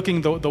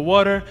overlooking the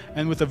water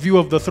and with a view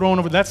of the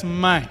throne. That's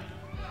mine.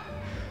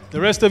 The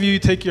rest of you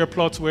take your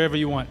plots wherever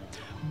you want.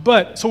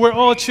 But, so we're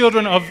all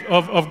children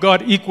of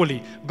God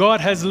equally. God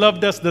has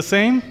loved us the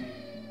same.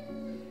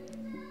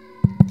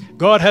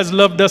 God has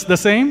loved us the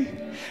same.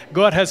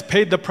 God has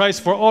paid the price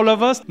for all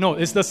of us. No,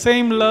 it's the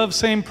same love,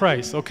 same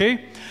price,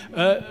 okay?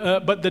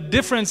 But the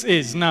difference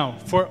is now,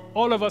 for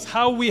all of us,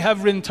 how we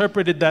have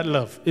reinterpreted that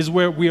love is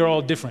where we are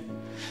all different.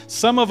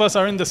 Some of us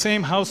are in the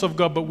same house of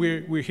God, but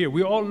we're here.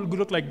 We all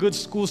look like good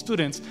school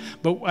students,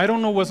 but I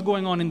don't know what's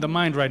going on in the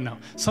mind right now.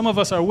 Some of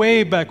us are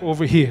way back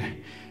over here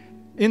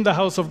in the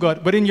house of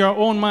God, but in your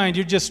own mind,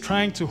 you're just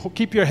trying to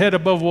keep your head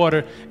above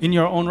water in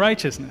your own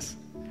righteousness.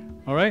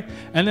 All right?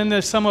 And then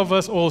there's some of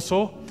us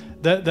also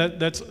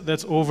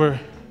that's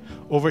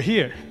over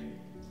here.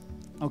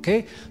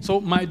 Okay? So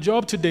my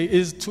job today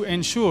is to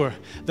ensure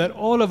that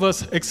all of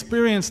us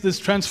experience this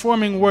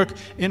transforming work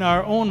in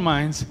our own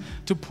minds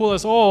to pull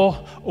us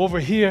all over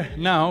here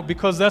now,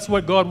 because that's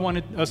what God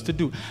wanted us to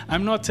do.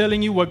 I'm not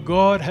telling you what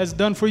God has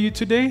done for you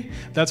today.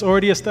 That's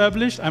already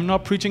established. I'm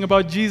not preaching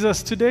about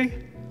Jesus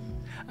today.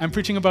 I'm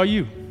preaching about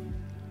you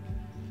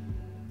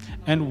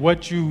and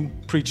what you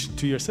preach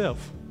to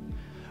yourself.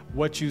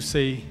 what you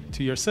say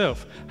to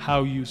yourself,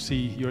 how you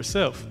see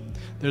yourself.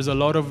 There's a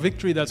lot of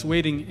victory that's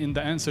waiting in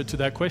the answer to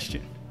that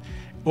question.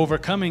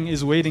 Overcoming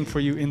is waiting for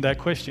you in that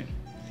question.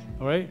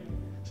 All right?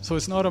 So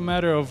it's not a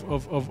matter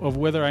of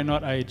whether or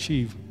not I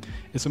achieve.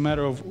 It's a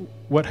matter of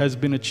what has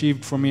been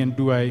achieved for me, and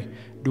do I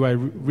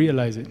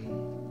realize it?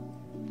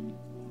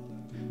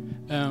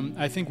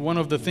 I think one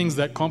of the things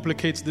that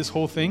complicates this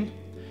whole thing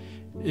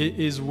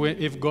is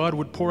if God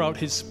would pour out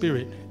His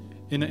Spirit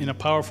in a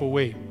powerful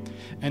way,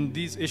 and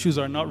these issues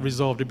are not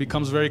resolved, it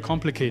becomes very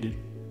complicated.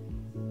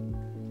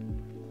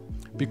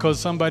 Because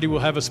somebody will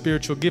have a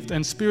spiritual gift,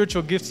 and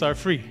spiritual gifts are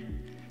free.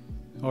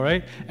 All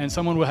right? And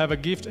someone will have a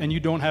gift and you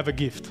don't have a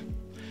gift.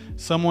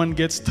 Someone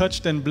gets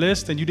touched and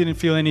blessed and you didn't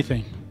feel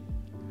anything.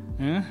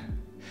 Yeah?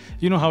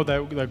 You know how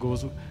that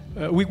goes.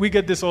 We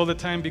get this all the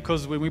time,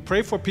 because when we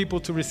pray for people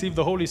to receive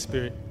the Holy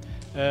Spirit,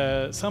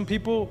 some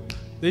people,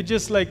 they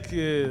just like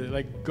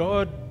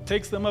God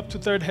takes them up to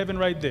third heaven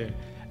right there.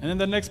 And then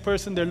the next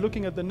person, they're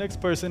looking at the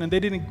next person and they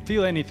didn't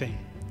feel anything.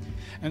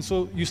 And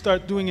so you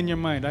start doing in your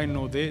mind, I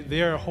know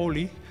they are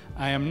holy,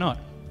 I am not.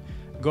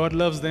 God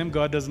loves them,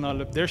 God does not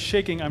love. They're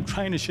shaking, I'm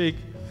trying to shake.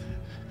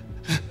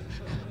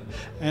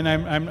 And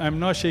I'm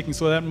not shaking,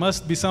 so that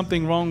must be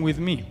something wrong with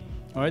me.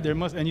 All right,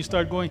 and you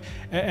start going,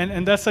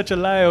 and that's such a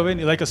lie of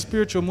like a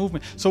spiritual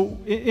movement. So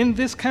in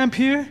this camp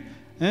here,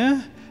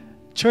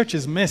 church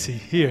is messy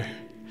here.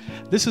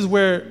 This is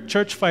where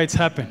church fights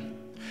happen.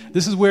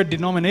 This is where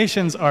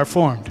denominations are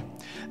formed.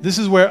 This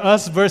is where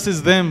us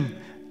versus them.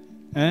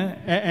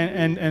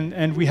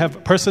 And we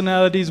have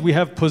personalities, we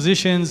have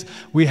positions,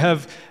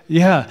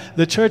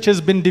 the church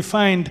has been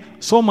defined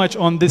so much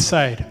on this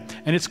side,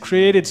 and it's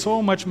created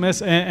so much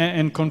mess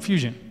and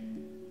confusion.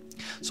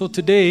 So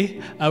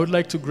today, I would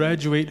like to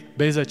graduate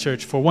Beza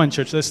Church. For one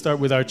church, let's start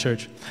with our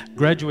church.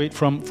 Graduate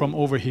from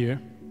over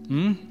here.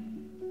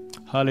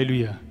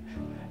 Hallelujah.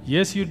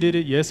 Yes, you did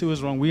it. Yes, it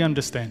was wrong. We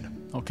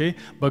understand. Okay?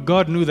 But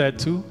God knew that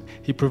too.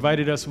 He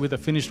provided us with a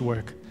finished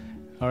work.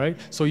 All right?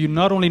 So you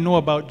not only know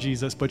about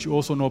Jesus, but you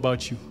also know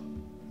about you.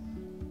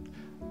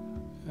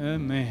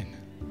 Amen.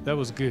 That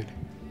was good.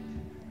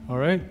 All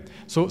right?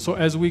 So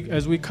as we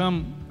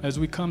come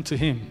to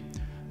Him,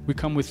 we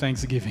come with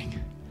thanksgiving.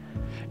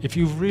 If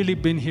you've really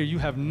been here, you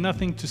have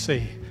nothing to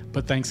say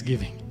but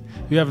thanksgiving.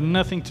 You have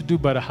nothing to do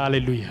but a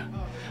hallelujah.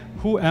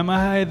 Who am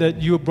I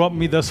that you brought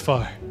me thus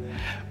far?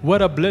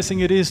 What a blessing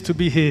it is to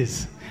be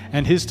His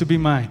and His to be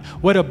mine.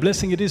 What a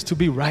blessing it is to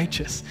be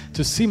righteous,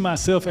 to see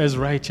myself as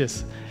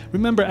righteous.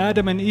 Remember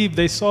Adam and Eve,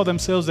 they saw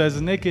themselves as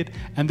naked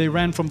and they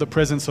ran from the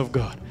presence of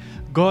God.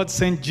 God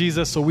sent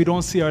Jesus so we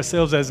don't see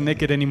ourselves as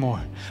naked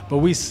anymore, but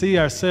we see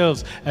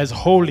ourselves as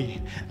holy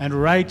and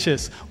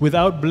righteous,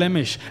 without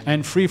blemish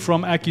and free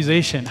from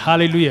accusation.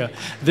 Hallelujah.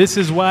 This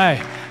is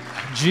why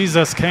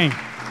Jesus came.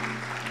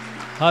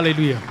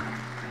 Hallelujah.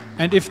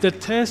 And if the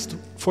test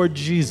for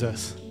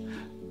Jesus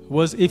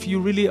was if you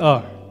really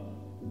are,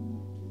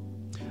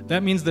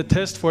 that means the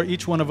test for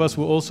each one of us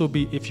will also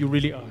be if you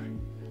really are.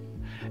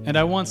 And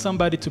I want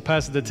somebody to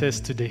pass the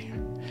test today.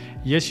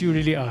 Yes, you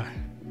really are.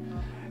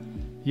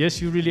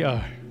 Yes, you really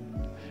are.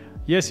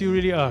 Yes, you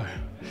really are.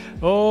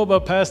 Oh,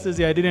 but Pastor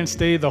Z, I didn't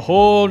stay the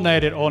whole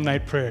night at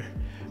all-night prayer.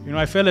 You know,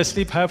 I fell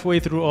asleep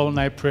halfway through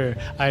all-night prayer.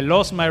 I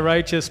lost my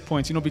righteous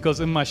points, because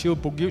Emma, she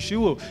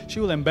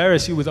will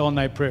embarrass you with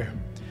all-night prayer.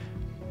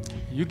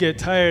 You get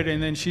tired,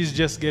 and then she's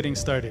just getting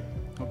started.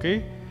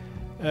 Okay?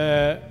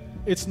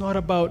 It's not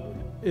about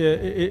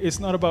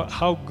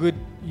how good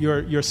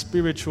your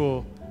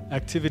spiritual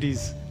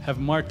activities have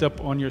marked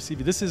up on your CV.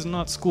 This is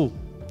not school.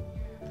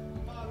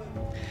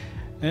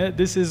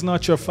 This is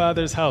not your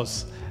father's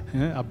house.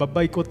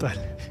 Ababa Ikotal.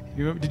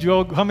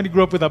 How many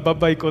grew up with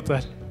Ababa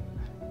Ikotal?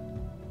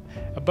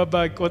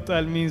 Ababa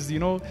Ikotal means,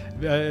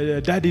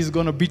 daddy's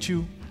going to beat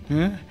you.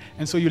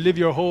 And so you live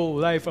your whole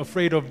life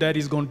afraid of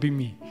daddy's going to be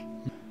me.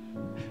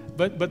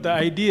 But the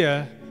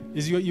idea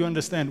is you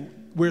understand,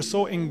 we're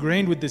so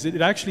ingrained with this.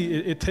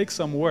 It takes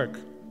some work.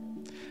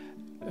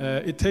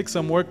 It takes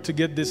some work to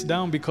get this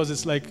down, because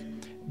it's like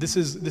this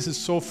is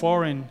so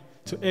foreign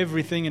to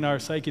everything in our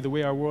psyche, the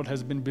way our world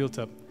has been built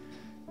up.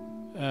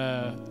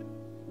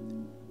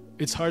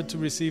 It's hard to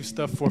receive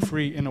stuff for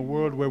free in a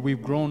world where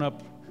we've grown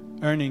up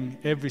earning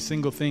every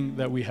single thing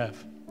that we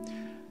have.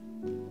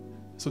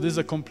 So this is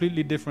a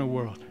completely different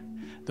world.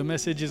 The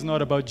message is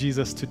not about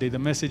Jesus today. The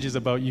message is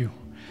about you,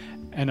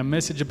 and a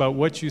message about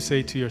what you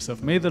say to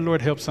yourself. May the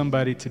Lord help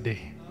somebody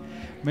today.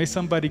 May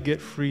somebody get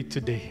free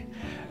today.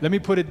 Let me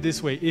put it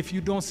this way. If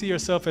you don't see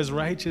yourself as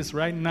righteous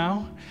right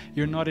now,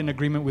 you're not in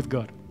agreement with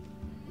God.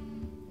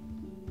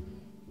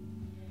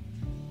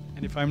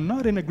 And if I'm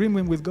not in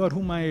agreement with God,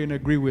 who am I in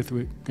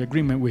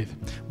agreement with?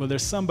 Well,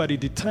 there's somebody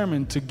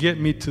determined to get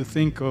me to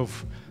think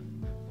of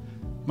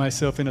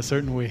myself in a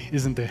certain way,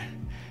 isn't there?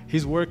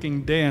 He's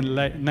working day and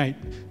night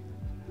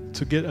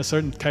to get a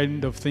certain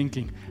kind of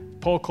thinking.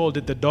 Paul called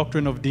it the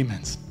doctrine of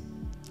demons.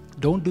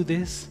 Don't do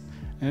this.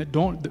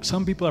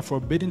 Some people are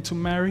forbidden to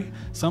marry.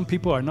 Some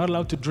people are not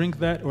allowed to drink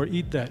that or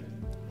eat that.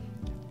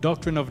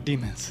 Doctrine of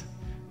demons.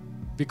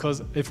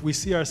 Because if we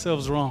see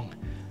ourselves wrong,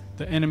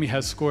 the enemy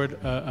has scored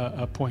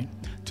a point.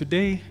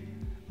 Today,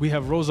 we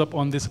have rose up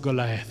on this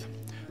Goliath.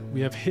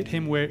 We have hit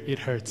him where it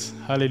hurts.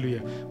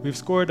 Hallelujah. We've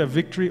scored a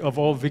victory of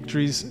all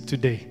victories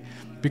today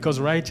because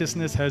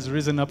righteousness has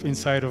risen up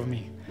inside of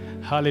me.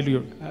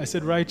 Hallelujah. I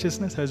said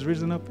righteousness has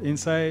risen up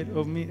inside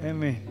of me.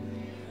 Amen.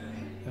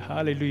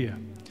 Hallelujah.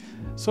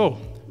 So,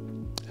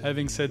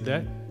 having said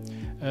that,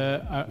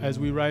 as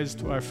we rise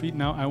to our feet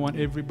now, I want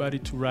everybody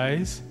to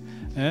rise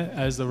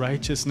as the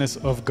righteousness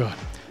of God.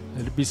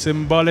 Let it be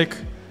symbolic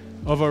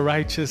of a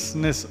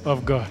righteousness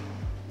of God.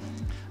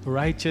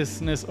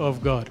 Righteousness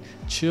of God.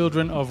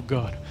 Children of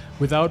God.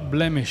 Without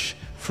blemish.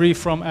 Free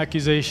from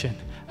accusation.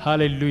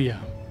 Hallelujah.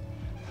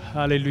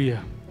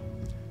 Hallelujah.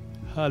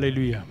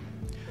 Hallelujah.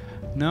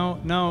 Now,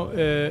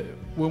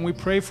 when we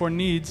pray for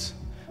needs,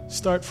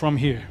 start from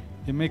here.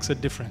 It makes a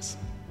difference.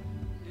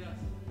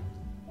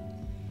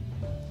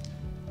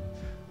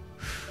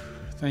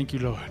 Thank you,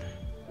 Lord.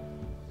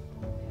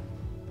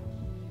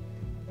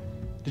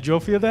 Did you all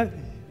feel that?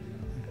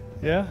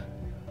 Yeah?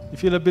 You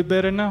feel a bit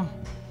better now?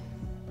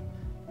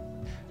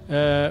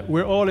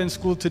 We're all in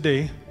school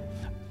today,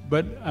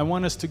 but I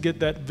want us to get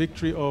that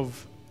victory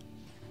of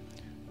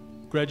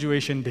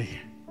graduation day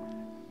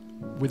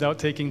without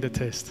taking the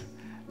test.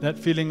 That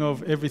feeling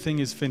of everything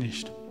is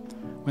finished.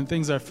 When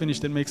things are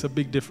finished, it makes a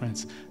big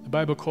difference. The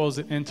Bible calls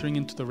it entering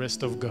into the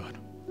rest of God.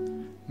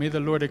 May the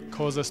Lord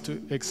cause us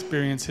to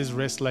experience His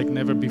rest like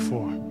never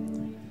before.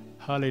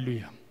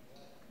 Hallelujah.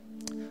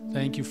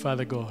 Thank you,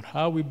 Father God.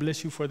 How we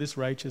bless you for this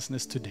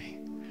righteousness today.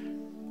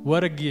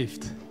 What a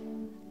gift.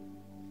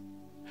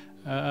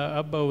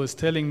 Abba was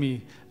telling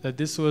me that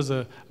this was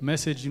a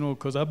message,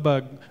 because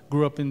Abba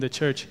grew up in the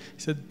church. He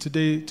said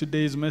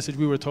today's message,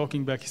 we were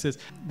talking back. He says,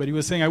 but he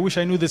was saying, I wish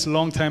I knew this a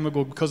long time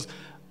ago because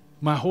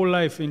my whole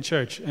life in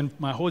church and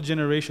my whole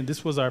generation,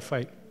 this was our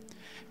fight.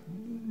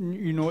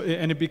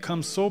 And it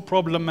becomes so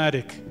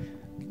problematic.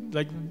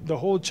 Like the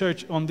whole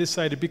church on this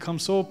side, it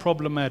becomes so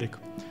problematic.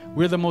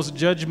 We're the most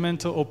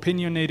judgmental,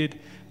 opinionated,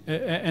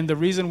 and the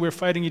reason we're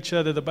fighting each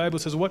other, the Bible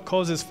says, what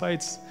causes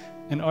fights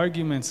and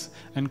arguments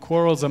and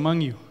quarrels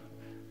among you?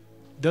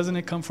 Doesn't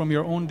it come from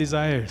your own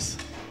desires?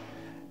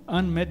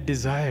 Unmet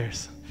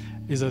desires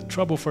is a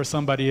trouble for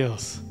somebody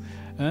else.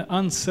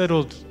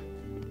 Unsettled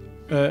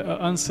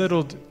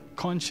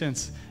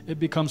conscience, it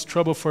becomes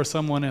trouble for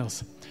someone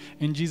else.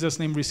 In Jesus'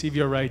 name, receive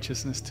your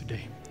righteousness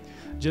today.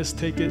 Just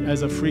take it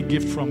as a free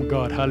gift from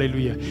God.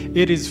 Hallelujah.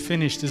 It is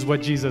finished is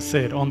what Jesus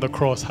said on the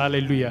cross.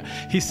 Hallelujah.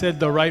 He said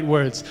the right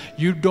words.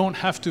 You don't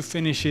have to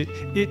finish it.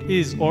 It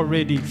is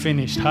already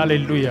finished.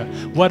 Hallelujah.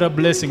 What a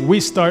blessing.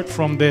 We start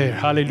from there.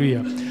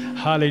 Hallelujah.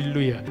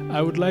 Hallelujah.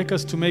 I would like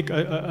us to make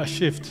a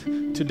shift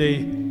today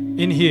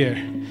in here.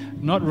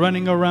 Not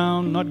running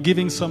around, not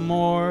giving some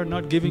more,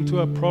 not giving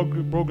to a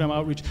program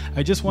outreach.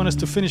 I just want us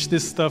to finish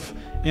this stuff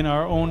in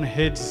our own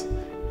heads.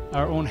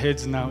 Our own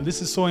heads now.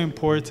 This is so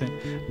important.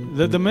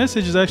 The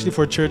message is actually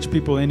for church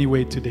people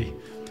anyway today.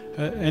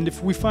 And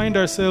if we find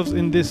ourselves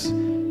in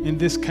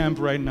this camp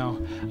right now,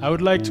 I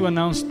would like to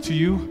announce to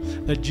you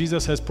that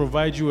Jesus has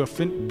provided you with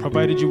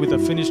a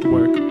finished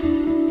work.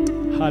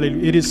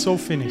 Hallelujah. It is so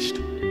finished.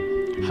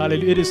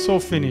 Hallelujah. It is so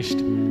finished.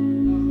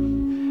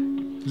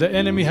 The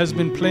enemy has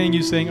been playing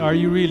you saying, are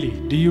you really?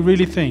 Do you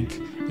really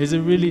think? Is it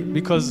really?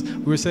 Because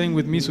we were saying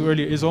with Misu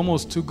earlier, it's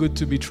almost too good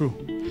to be true.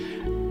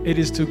 It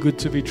is too good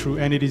to be true,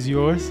 and it is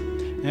yours.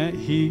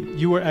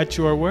 You were at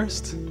your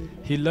worst.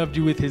 He loved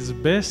you with His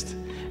best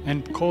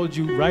and called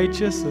you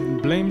righteous and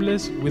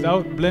blameless,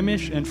 without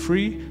blemish and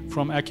free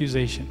from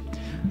accusation.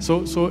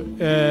 So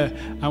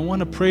I want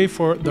to pray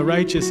for the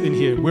righteous in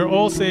here. We're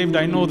all saved,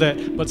 I know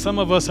that, but some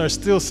of us are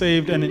still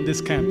saved and in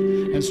this camp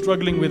and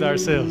struggling with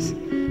ourselves.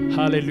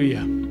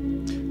 Hallelujah.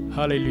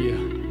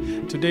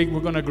 Hallelujah. Today we're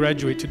going to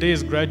graduate. Today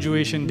is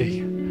graduation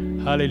day.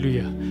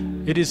 Hallelujah.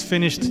 It is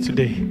finished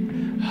today.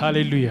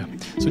 Hallelujah.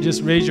 So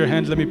just raise your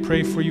hand. Let me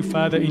pray for you,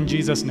 Father, in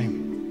Jesus'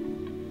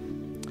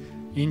 name.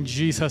 In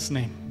Jesus'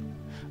 name.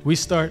 We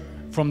start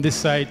from this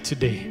side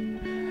today.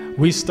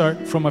 We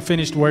start from a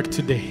finished work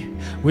today.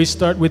 We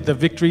start with the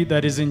victory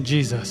that is in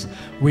Jesus.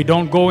 We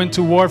don't go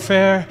into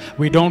warfare.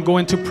 We don't go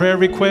into prayer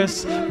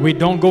requests. We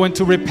don't go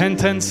into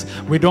repentance.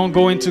 We don't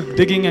go into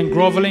digging and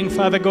groveling,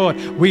 Father God.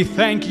 We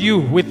thank you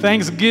with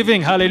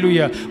thanksgiving.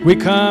 Hallelujah. We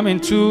come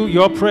into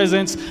your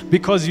presence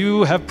because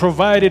you have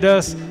provided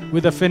us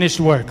with a finished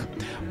work.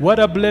 What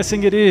a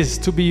blessing it is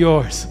to be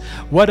yours.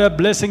 What a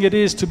blessing it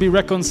is to be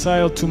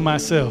reconciled to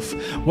myself.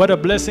 What a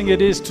blessing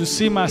it is to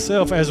see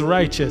myself as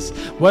righteous.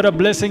 What a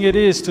blessing it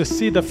is to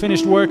see the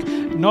finished work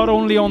not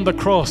only on the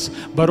cross,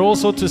 but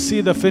also to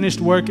see the finished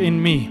work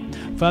in me.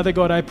 Father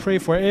God, I pray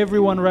for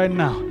everyone right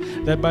now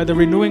that by the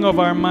renewing of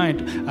our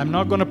mind, I'm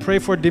not going to pray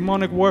for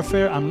demonic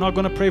warfare. I'm not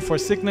going to pray for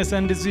sickness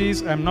and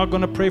disease. I'm not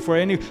going to pray for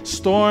any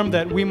storm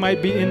that we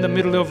might be in the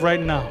middle of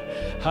right now.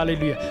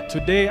 Hallelujah.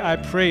 Today I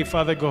pray,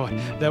 Father God,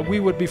 that we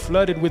would be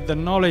flooded with the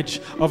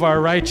knowledge of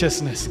our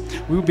righteousness.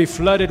 We will be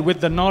flooded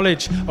with the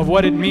knowledge of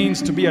what it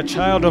means to be a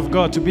child of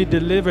God, to be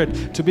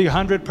delivered, to be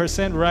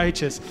 100%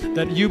 righteous,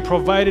 that you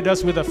provided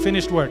us with a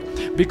finished work.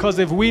 Because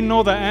if we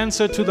know the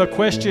answer to the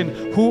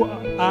question, who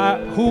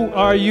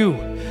are you?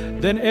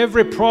 Then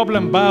every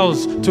problem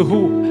bows to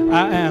who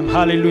I am.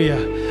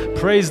 Hallelujah.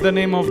 Praise the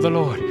name of the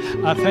Lord.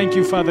 I thank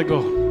you, Father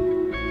God.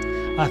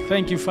 I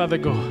thank you, Father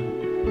God.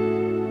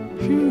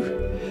 Whew.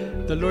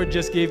 The Lord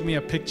just gave me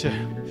a picture.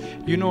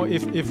 You know,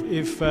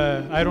 if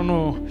I don't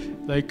know,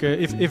 like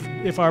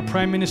if our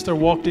Prime Minister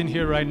walked in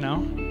here right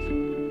now,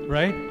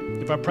 right?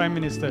 If our Prime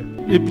Minister,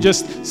 if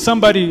just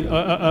somebody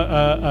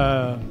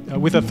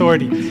with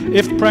authority,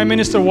 if Prime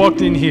Minister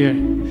walked in here,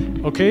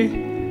 okay,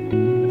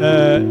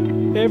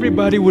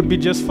 everybody would be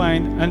just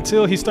fine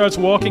until he starts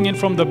walking in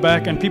from the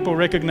back and people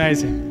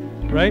recognize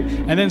him, right?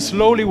 And then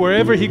slowly,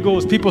 wherever he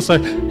goes, people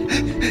start,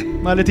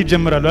 like,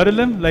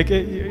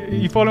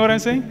 you follow what I'm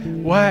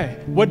saying? Why?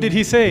 What did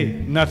he say?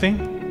 Nothing.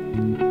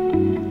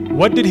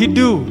 What did he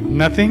do?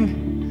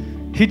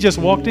 Nothing. He just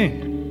walked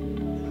in.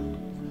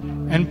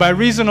 And by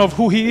reason of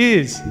who he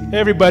is,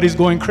 everybody's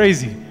going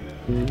crazy.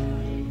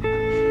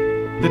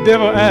 The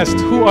devil asked,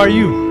 who are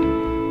you?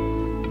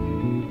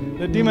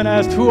 The demon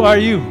asked, who are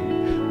you?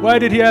 Why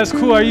did he ask,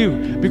 who are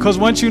you? Because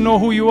once you know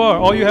who you are,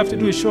 all you have to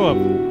do is show up.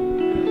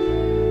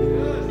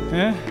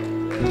 Yeah?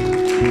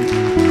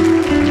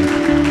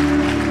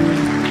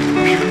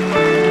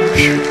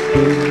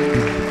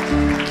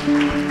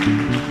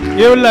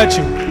 He'll let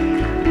you.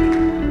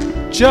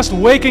 Just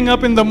waking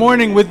up in the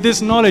morning with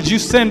this knowledge, you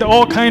send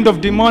all kind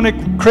of demonic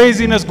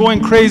craziness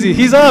going crazy.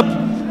 He's up.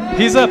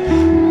 He's up.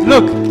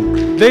 Look,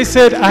 they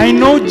said, I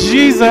know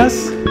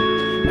Jesus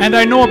and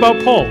I know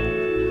about Paul.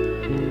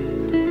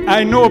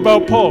 I know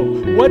about Paul.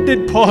 What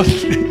did Paul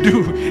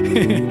do?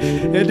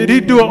 Did he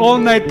do an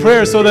all-night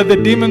prayer so that the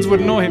demons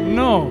would know him?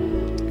 No.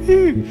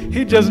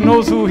 He just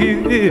knows who he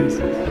is.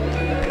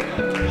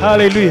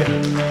 Hallelujah.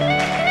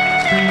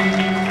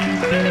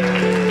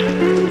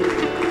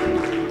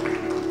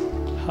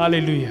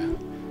 Hallelujah.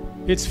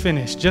 It's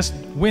finished. Just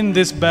win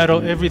this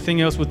battle.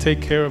 Everything else will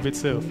take care of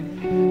itself.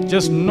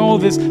 Just know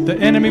this. The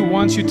enemy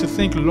wants you to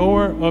think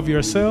lower of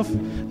yourself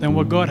than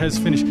what God has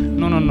finished.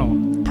 No, no,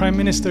 no. Prime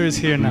Minister is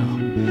here now.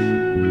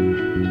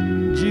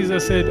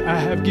 Jesus said, I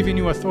have given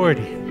you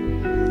authority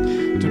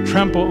to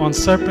trample on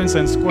serpents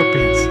and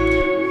scorpions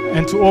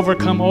and to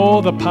overcome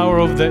all the power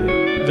of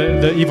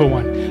the evil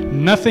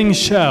one. Nothing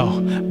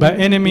shall by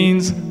any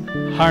means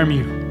harm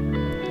you.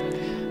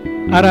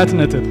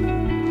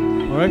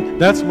 All right?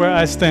 That's where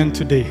I stand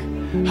today.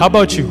 How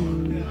about you?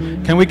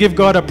 Can we give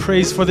God a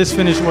praise for this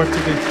finished work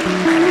today?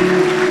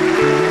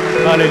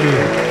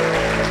 Hallelujah.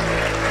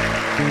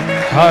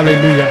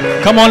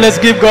 Hallelujah. Come on, let's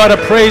give God a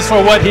praise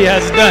for what he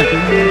has done.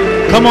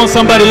 Come on,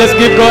 somebody, let's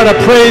give God a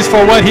praise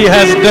for what he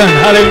has done.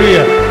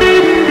 Hallelujah.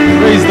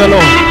 Praise the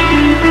Lord.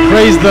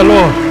 Praise the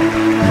Lord.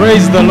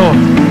 Praise the Lord.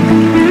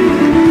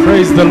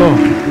 Praise the Lord.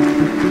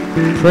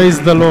 Praise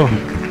the Lord.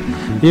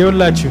 He will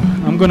let you.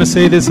 I'm going to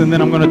say this and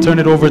then I'm going to turn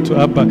it over to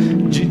Abba.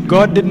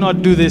 God did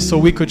not do this so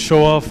we could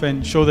show off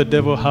and show the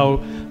devil how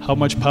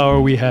much power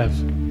we have.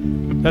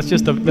 That's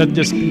just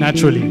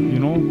naturally, you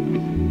know.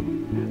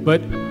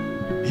 But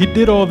he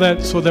did all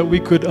that so that we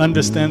could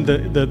understand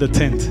the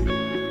tent,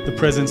 the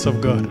presence of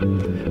God.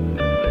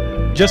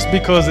 Just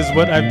because it's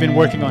what I've been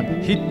working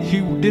on. He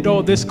did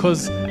all this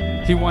because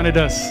he wanted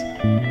us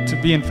to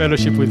be in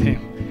fellowship with him.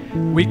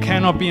 We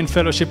cannot be in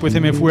fellowship with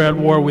him if we're at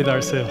war with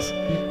ourselves.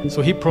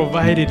 So he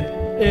provided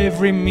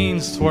every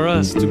means for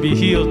us to be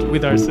healed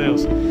with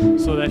ourselves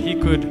so that he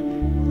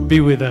could be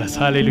with us.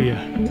 Hallelujah.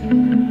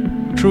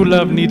 True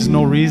love needs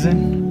no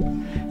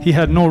reason. He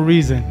had no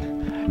reason.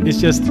 It's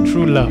just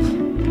true love.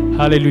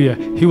 Hallelujah.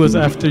 He was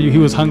after you. He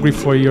was hungry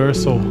for your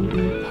soul.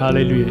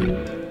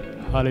 Hallelujah.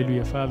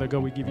 Hallelujah. Father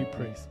God, we give you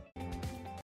praise.